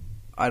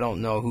 I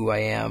don't know who I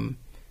am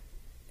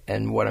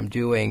and what I'm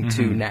doing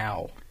to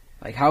now?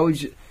 Like, how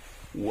would you,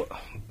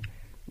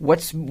 what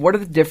are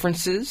the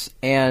differences,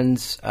 and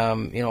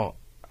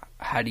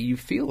how do you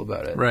feel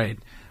about it? Right.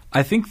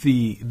 I think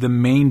the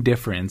main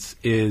difference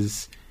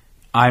is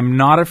I'm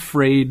not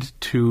afraid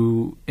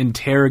to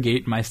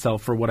interrogate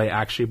myself for what I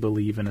actually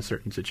believe in a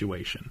certain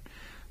situation.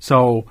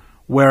 So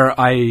where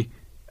I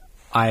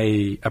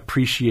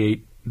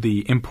appreciate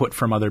the input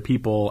from other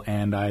people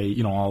and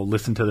I'll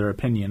listen to their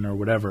opinion or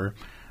whatever,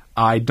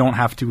 I don't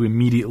have to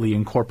immediately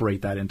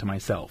incorporate that into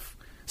myself.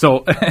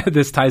 So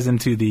this ties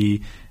into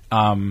the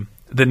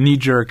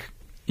knee-jerk,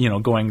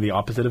 going the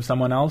opposite of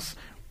someone else.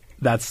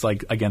 That's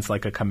like against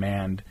like a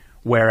command.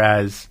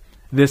 Whereas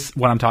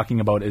what I'm talking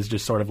about is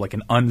just sort of like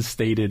an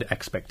unstated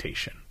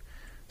expectation.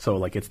 So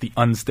like it's the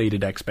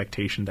unstated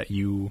expectation that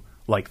you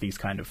like these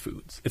kind of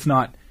foods. It's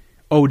not,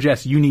 oh,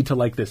 Jess, you need to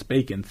like this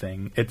bacon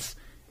thing. It's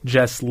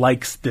Jess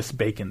likes this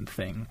bacon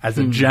thing as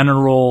a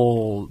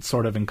general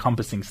sort of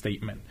encompassing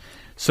statement.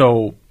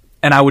 So,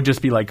 and I would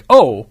just be like,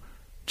 oh,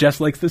 Jess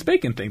likes this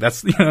bacon thing.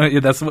 That's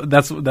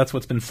that's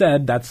what's been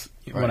said. That's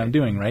what I'm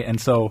doing, right? And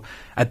so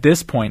at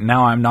this point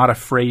now, I'm not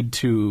afraid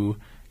to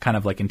kind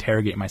of like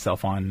interrogate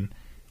myself on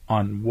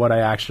what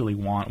I actually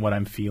want, what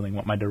I'm feeling,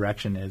 what my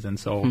direction is, and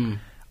so.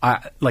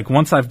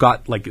 Once I've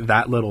got like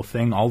that little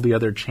thing, all the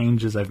other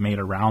changes I've made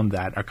around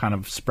that are kind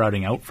of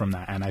sprouting out from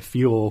that, and I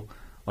feel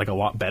like a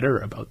lot better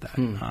about that.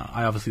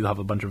 I obviously have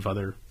a bunch of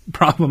other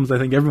problems. I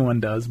think everyone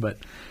does, but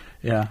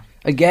yeah.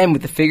 Again,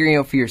 with the figuring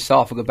out for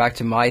yourself, I'll go back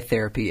to my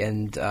therapy,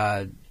 and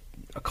a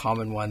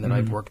common one that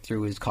I've worked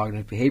through is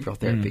cognitive behavioral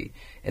therapy,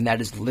 and that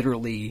is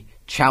literally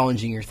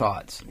challenging your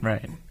thoughts.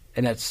 Right.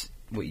 And that's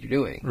what you're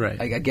doing. Right.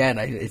 Like, again,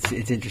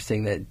 it's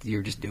interesting that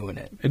you're just doing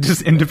it.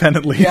 Just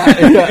independently.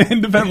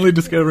 Independently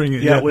discovering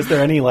it. Yeah. Was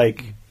there any,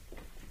 like,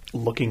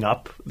 looking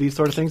up these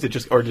sort of things? Did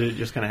it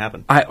just kind of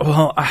happen?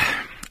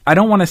 I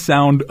don't want to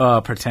sound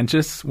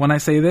pretentious when I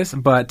say this,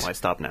 but... Why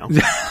stop now?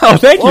 Oh,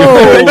 thank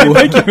you.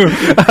 Thank you.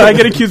 I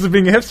get accused of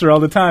being a hipster all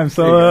the time,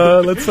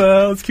 so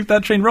let's keep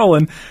that train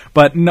rolling.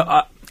 But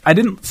no, I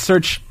didn't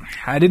search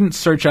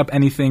up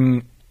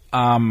anything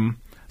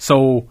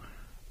so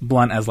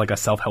blunt as like a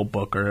self-help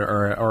book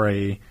or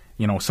a,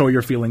 so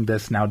you're feeling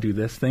this, now do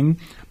this thing.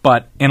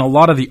 But in a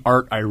lot of the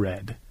art I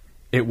read,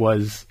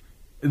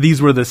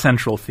 these were the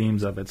central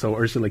themes of it. So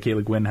Ursula K.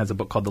 Le Guin has a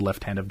book called The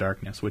Left Hand of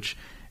Darkness, which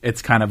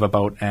it's kind of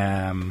about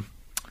an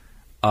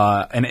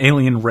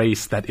alien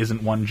race that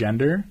isn't one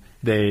gender.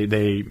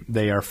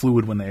 They are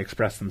fluid when they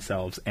express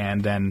themselves,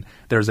 and then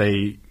there's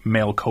a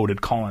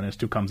male-coded colonist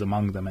who comes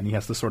among them, and he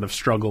has to sort of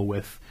struggle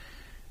with,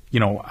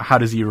 how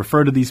does he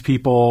refer to these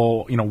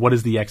people? What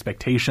is the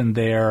expectation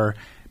there?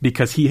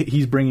 Because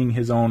he's bringing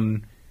his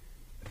own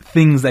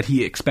things that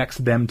he expects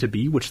them to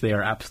be, which they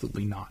are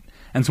absolutely not.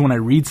 And so when I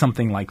read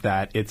something like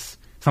that, it's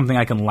something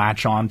I can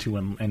latch on to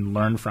and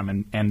learn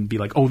from and be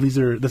like, oh, this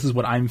is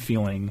what I'm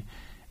feeling,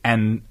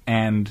 and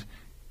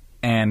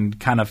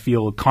kind of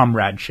feel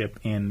comradeship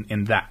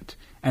in that.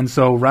 And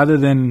so rather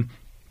than,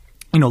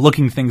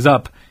 looking things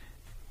up,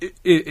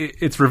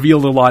 it's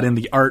revealed a lot in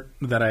the art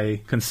that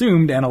I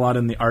consumed and a lot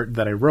in the art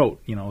that I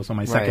wrote. So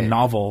my second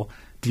novel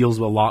deals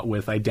a lot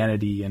with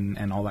identity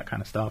and all that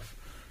kind of stuff.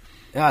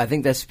 Yeah, I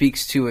think that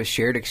speaks to a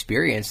shared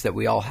experience that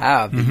we all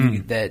have,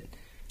 that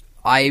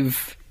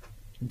I've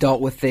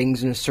dealt with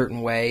things in a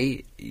certain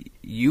way.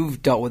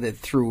 You've dealt with it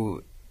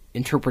through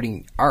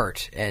interpreting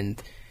art,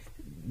 and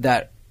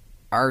that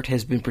art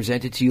has been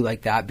presented to you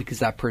like that because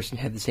that person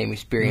had the same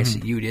experience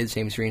that you did,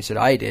 same experience that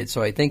I did.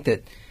 So I think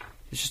that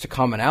it's just a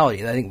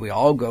commonality. I think we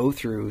all go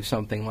through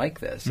something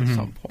like this at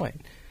some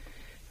point.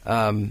 Do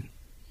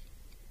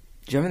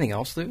you have anything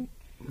else, Lou?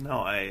 No,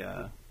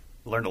 I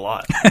learned a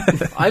lot.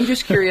 I'm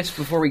just curious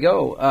before we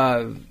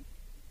go.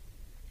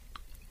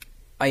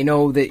 I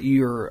know that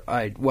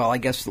I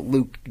guess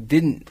Luke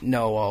didn't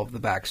know all of the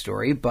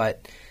backstory,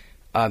 but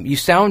you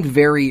sound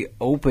very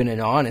open and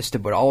honest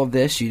about all of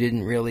this. You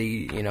didn't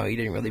really,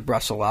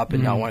 bristle up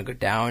and not want to go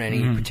down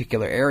any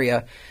particular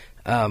area.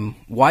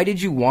 Why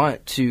did you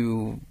want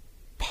to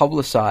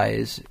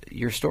publicize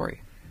your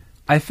story?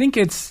 I think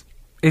it's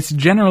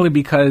generally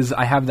because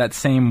I have that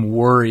same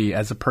worry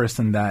as a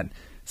person that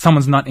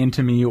someone's not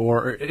into me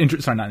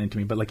not into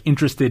me, but like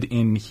interested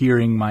in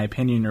hearing my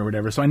opinion or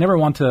whatever. So I never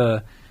want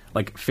to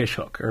like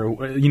fishhook or,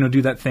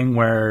 do that thing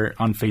where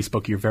on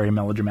Facebook you're very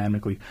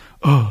melodramatically,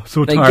 oh,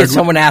 so tired. Like, get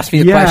someone to ask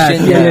me the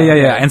question.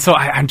 Yeah. And so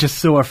I'm just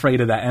so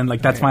afraid of that. And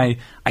like, that's I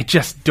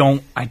just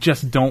don't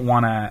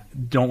want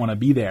to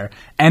be there.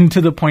 And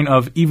to the point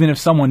of, even if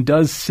someone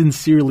does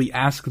sincerely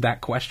ask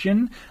that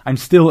question, I'm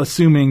still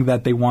assuming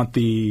that they want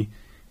the,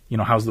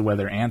 how's the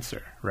weather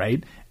answer,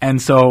 right?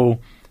 And so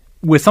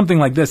with something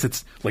like this,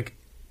 it's like,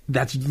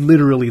 that's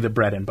literally the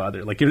bread and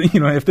butter. Like,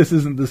 if this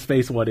isn't the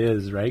space, what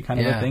is, right? Kind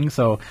of a thing.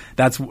 So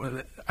that's,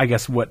 I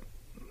guess, what,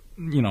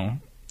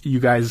 you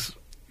guys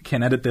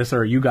can edit this,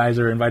 or you guys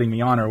are inviting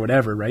me on or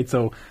whatever, right?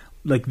 So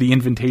like the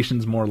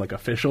invitation's more like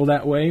official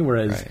that way,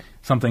 whereas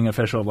something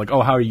official of like,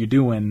 oh, how are you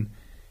doing?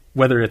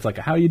 Whether it's like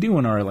a how you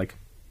doing or like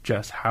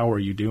just how are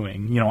you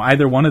doing?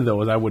 Either one of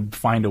those, I would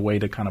find a way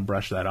to kind of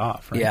brush that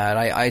off. Right? Yeah, and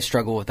I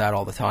struggle with that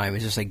all the time.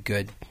 It's just like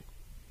good.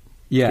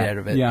 Yeah, Get out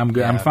of it. Yeah, I'm good.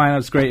 Yeah. I'm fine.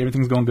 It's great.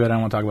 Everything's going good. I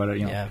don't want to talk about it.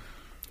 Yeah.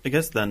 I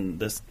guess then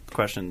this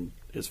question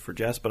is for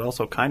Jess, but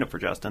also kind of for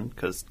Justin,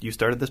 because you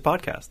started this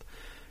podcast.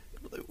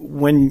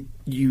 When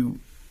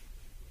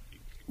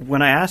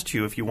I asked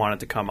you if you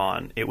wanted to come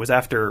on, it was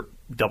after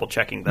double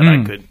checking that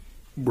I could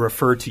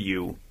refer to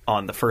you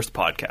on the first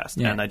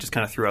podcast, and I just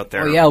kind of threw out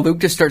there. Oh yeah, Luke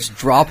just starts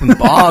dropping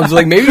bombs.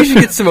 Like, maybe you should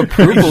get some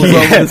approvals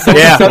on some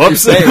of the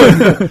stuff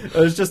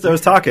you're saying. I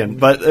was talking,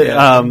 but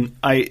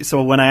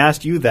so when I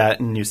asked you that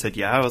and you said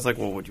I was like,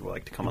 well, would you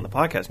like to come on the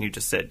podcast? And you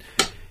just said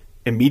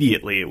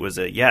immediately it was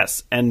a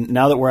yes. And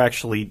now that we're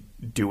actually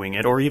doing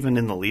it, or even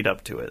in the lead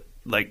up to it,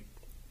 like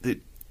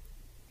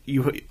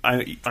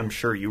I'm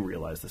sure you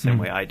realize the same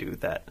way I do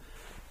that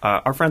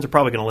our friends are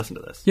probably going to listen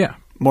to this. Yeah.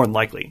 More than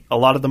likely. A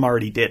lot of them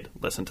already did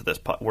listen to this.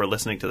 We're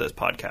listening to this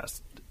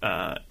podcast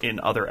in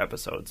other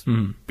episodes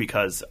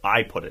because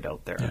I put it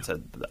out there and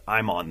said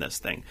I'm on this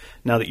thing.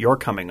 Now that you're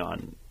coming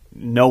on,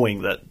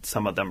 knowing that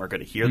some of them are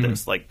going to hear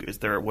this, like, was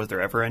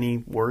there ever any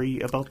worry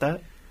about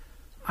that?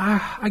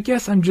 I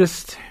guess I'm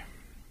just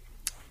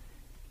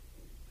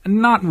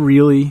not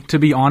really, to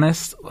be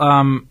honest.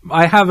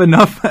 I have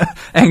enough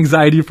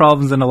anxiety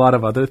problems and a lot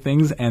of other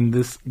things, and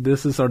this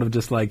is sort of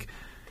just like,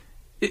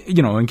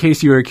 in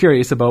case you were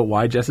curious about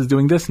why Jess is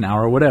doing this now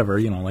or whatever,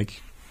 like,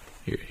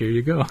 here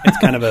you go. It's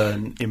kind of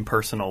an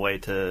impersonal way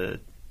to,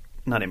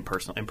 not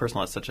impersonal.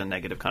 Impersonal has such a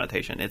negative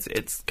connotation.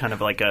 It's kind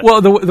of like a...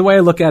 Well, the way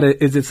I look at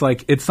it is it's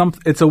like, it's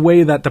a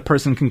way that the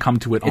person can come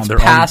to it on their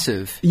own. It's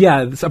passive.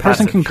 Yeah, a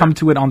person can come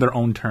to it on their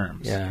own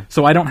terms. Yeah.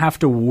 So I don't have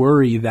to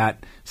worry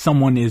that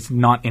someone is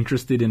not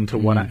interested into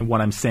what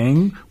I'm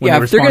saying.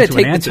 When if they're going to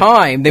take the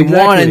time, they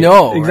want to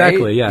know, right?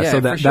 Exactly, yeah. So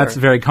that's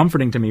very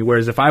comforting to me.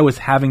 Whereas if I was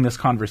having this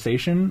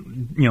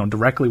conversation,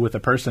 directly with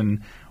a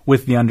person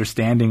with the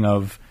understanding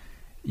of,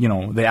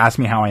 they ask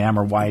me how I am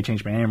or why I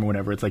changed my name or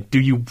whatever, it's like, do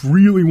you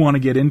really want to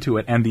get into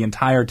it? And the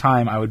entire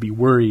time I would be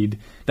worried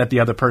that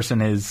the other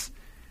person is,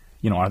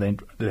 are they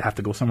have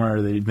to go somewhere,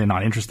 or they're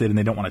not interested and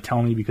they don't want to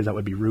tell me because that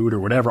would be rude or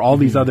whatever. All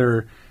these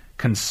other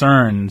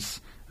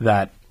concerns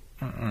that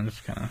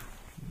just kind of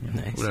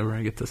whatever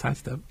I get to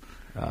sidestep.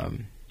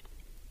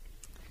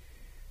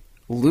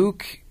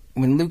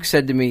 When Luke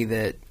said to me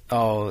that,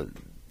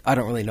 I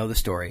don't really know the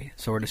story,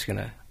 so we're just going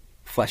to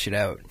flesh it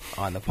out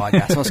on the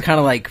podcast. I was kind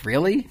of like,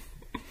 really?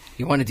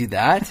 You want to do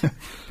that?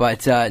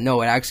 But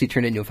no, it actually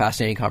turned into a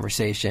fascinating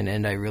conversation,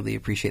 and I really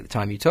appreciate the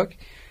time you took.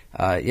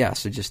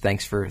 So just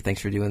thanks for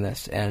doing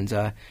this.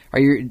 And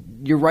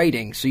you're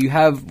writing, so you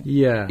have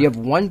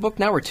one book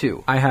now or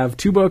two? I have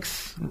two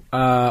books.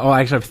 I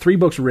actually have three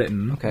books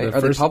written. Okay,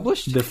 are they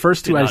published? The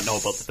first two I did not know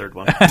about the third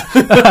one.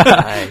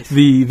 Nice.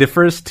 The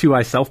first two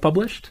I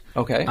self-published.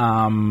 Okay.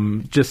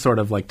 Just sort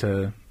of like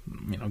to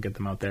get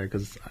them out there,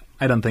 because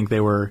I don't think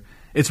they were.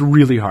 It's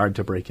really hard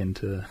to break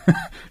into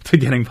to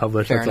getting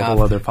published. Fair That's enough. A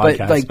whole other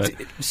podcast. But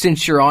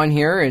since you're on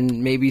here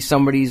and maybe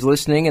somebody's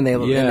listening and they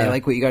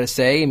like what you got to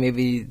say, and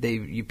maybe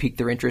you piqued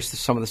their interest in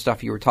some of the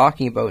stuff you were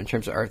talking about in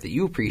terms of art that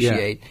you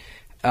appreciate.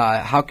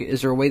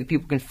 Is there a way that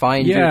people can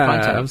find your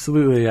content? Yeah,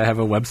 absolutely. I have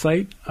a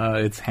website.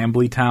 It's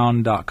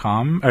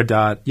hamblytown.com or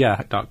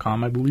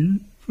 .com, I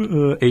believe.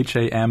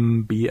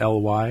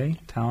 HAMBLY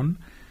town.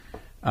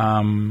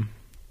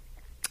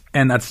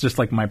 And that's just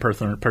like my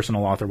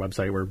personal author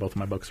website where both of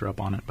my books are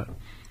up on it. But you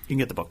can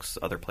get the books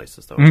other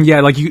places though.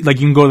 Yeah, like you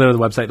can go there to the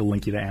website to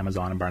link you to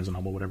Amazon and Barnes and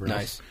Noble, whatever.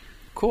 Nice,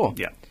 cool.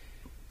 Yeah,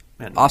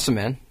 awesome,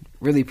 man.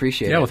 Really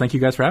appreciate it. Yeah, well, thank you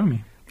guys for having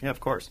me. Yeah, of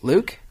course.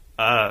 Luke.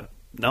 No,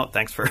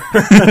 thanks for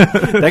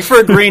thanks for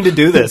agreeing to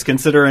do this.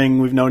 Considering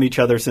we've known each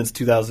other since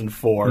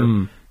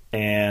 2004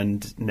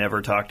 and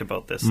never talked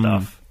about this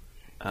stuff.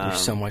 You're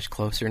so much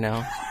closer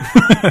now.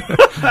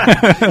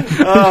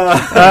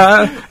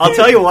 I'll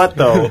tell you what,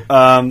 though.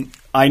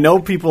 I know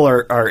people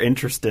are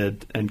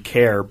interested and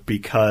care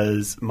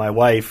because my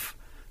wife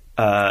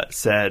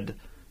said,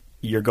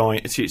 "You're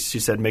going." She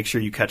said, "Make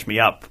sure you catch me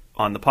up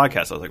on the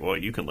podcast." I was like, "Well,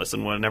 you can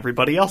listen when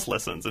everybody else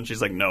listens." And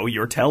she's like, "No,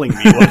 you're telling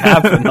me what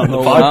happened on the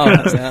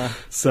podcast." Wow, yeah.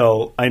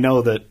 So I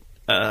know that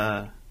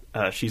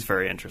she's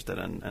very interested,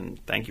 and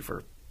thank you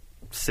for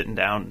sitting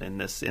down in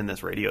this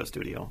radio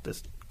studio,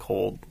 this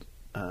cold.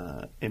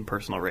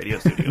 Impersonal radio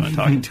studio and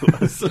talking to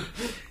us.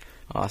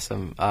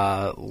 Awesome.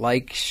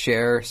 Like,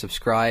 share,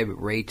 subscribe,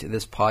 rate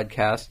this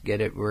podcast.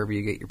 Get it wherever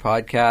you get your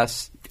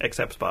podcasts.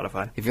 Except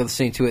Spotify. If you're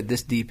listening to it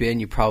this deep in,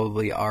 you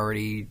probably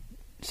already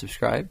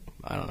subscribe.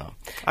 I don't know.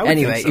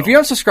 Anyway, think so. If you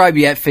don't subscribe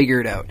yet, figure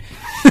it out.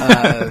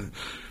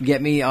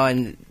 Get me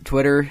on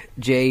Twitter,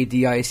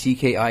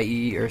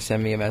 JDICKIE, or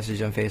send me a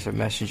message on Facebook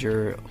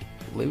Messenger.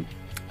 Luke?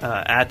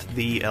 At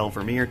the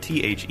Elvermeer,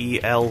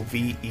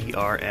 THELVERMEER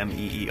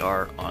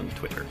on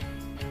Twitter.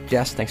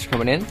 Jess, thanks for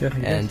coming in. Yeah,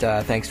 and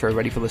thanks for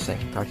everybody for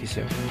listening. Talk to you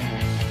soon.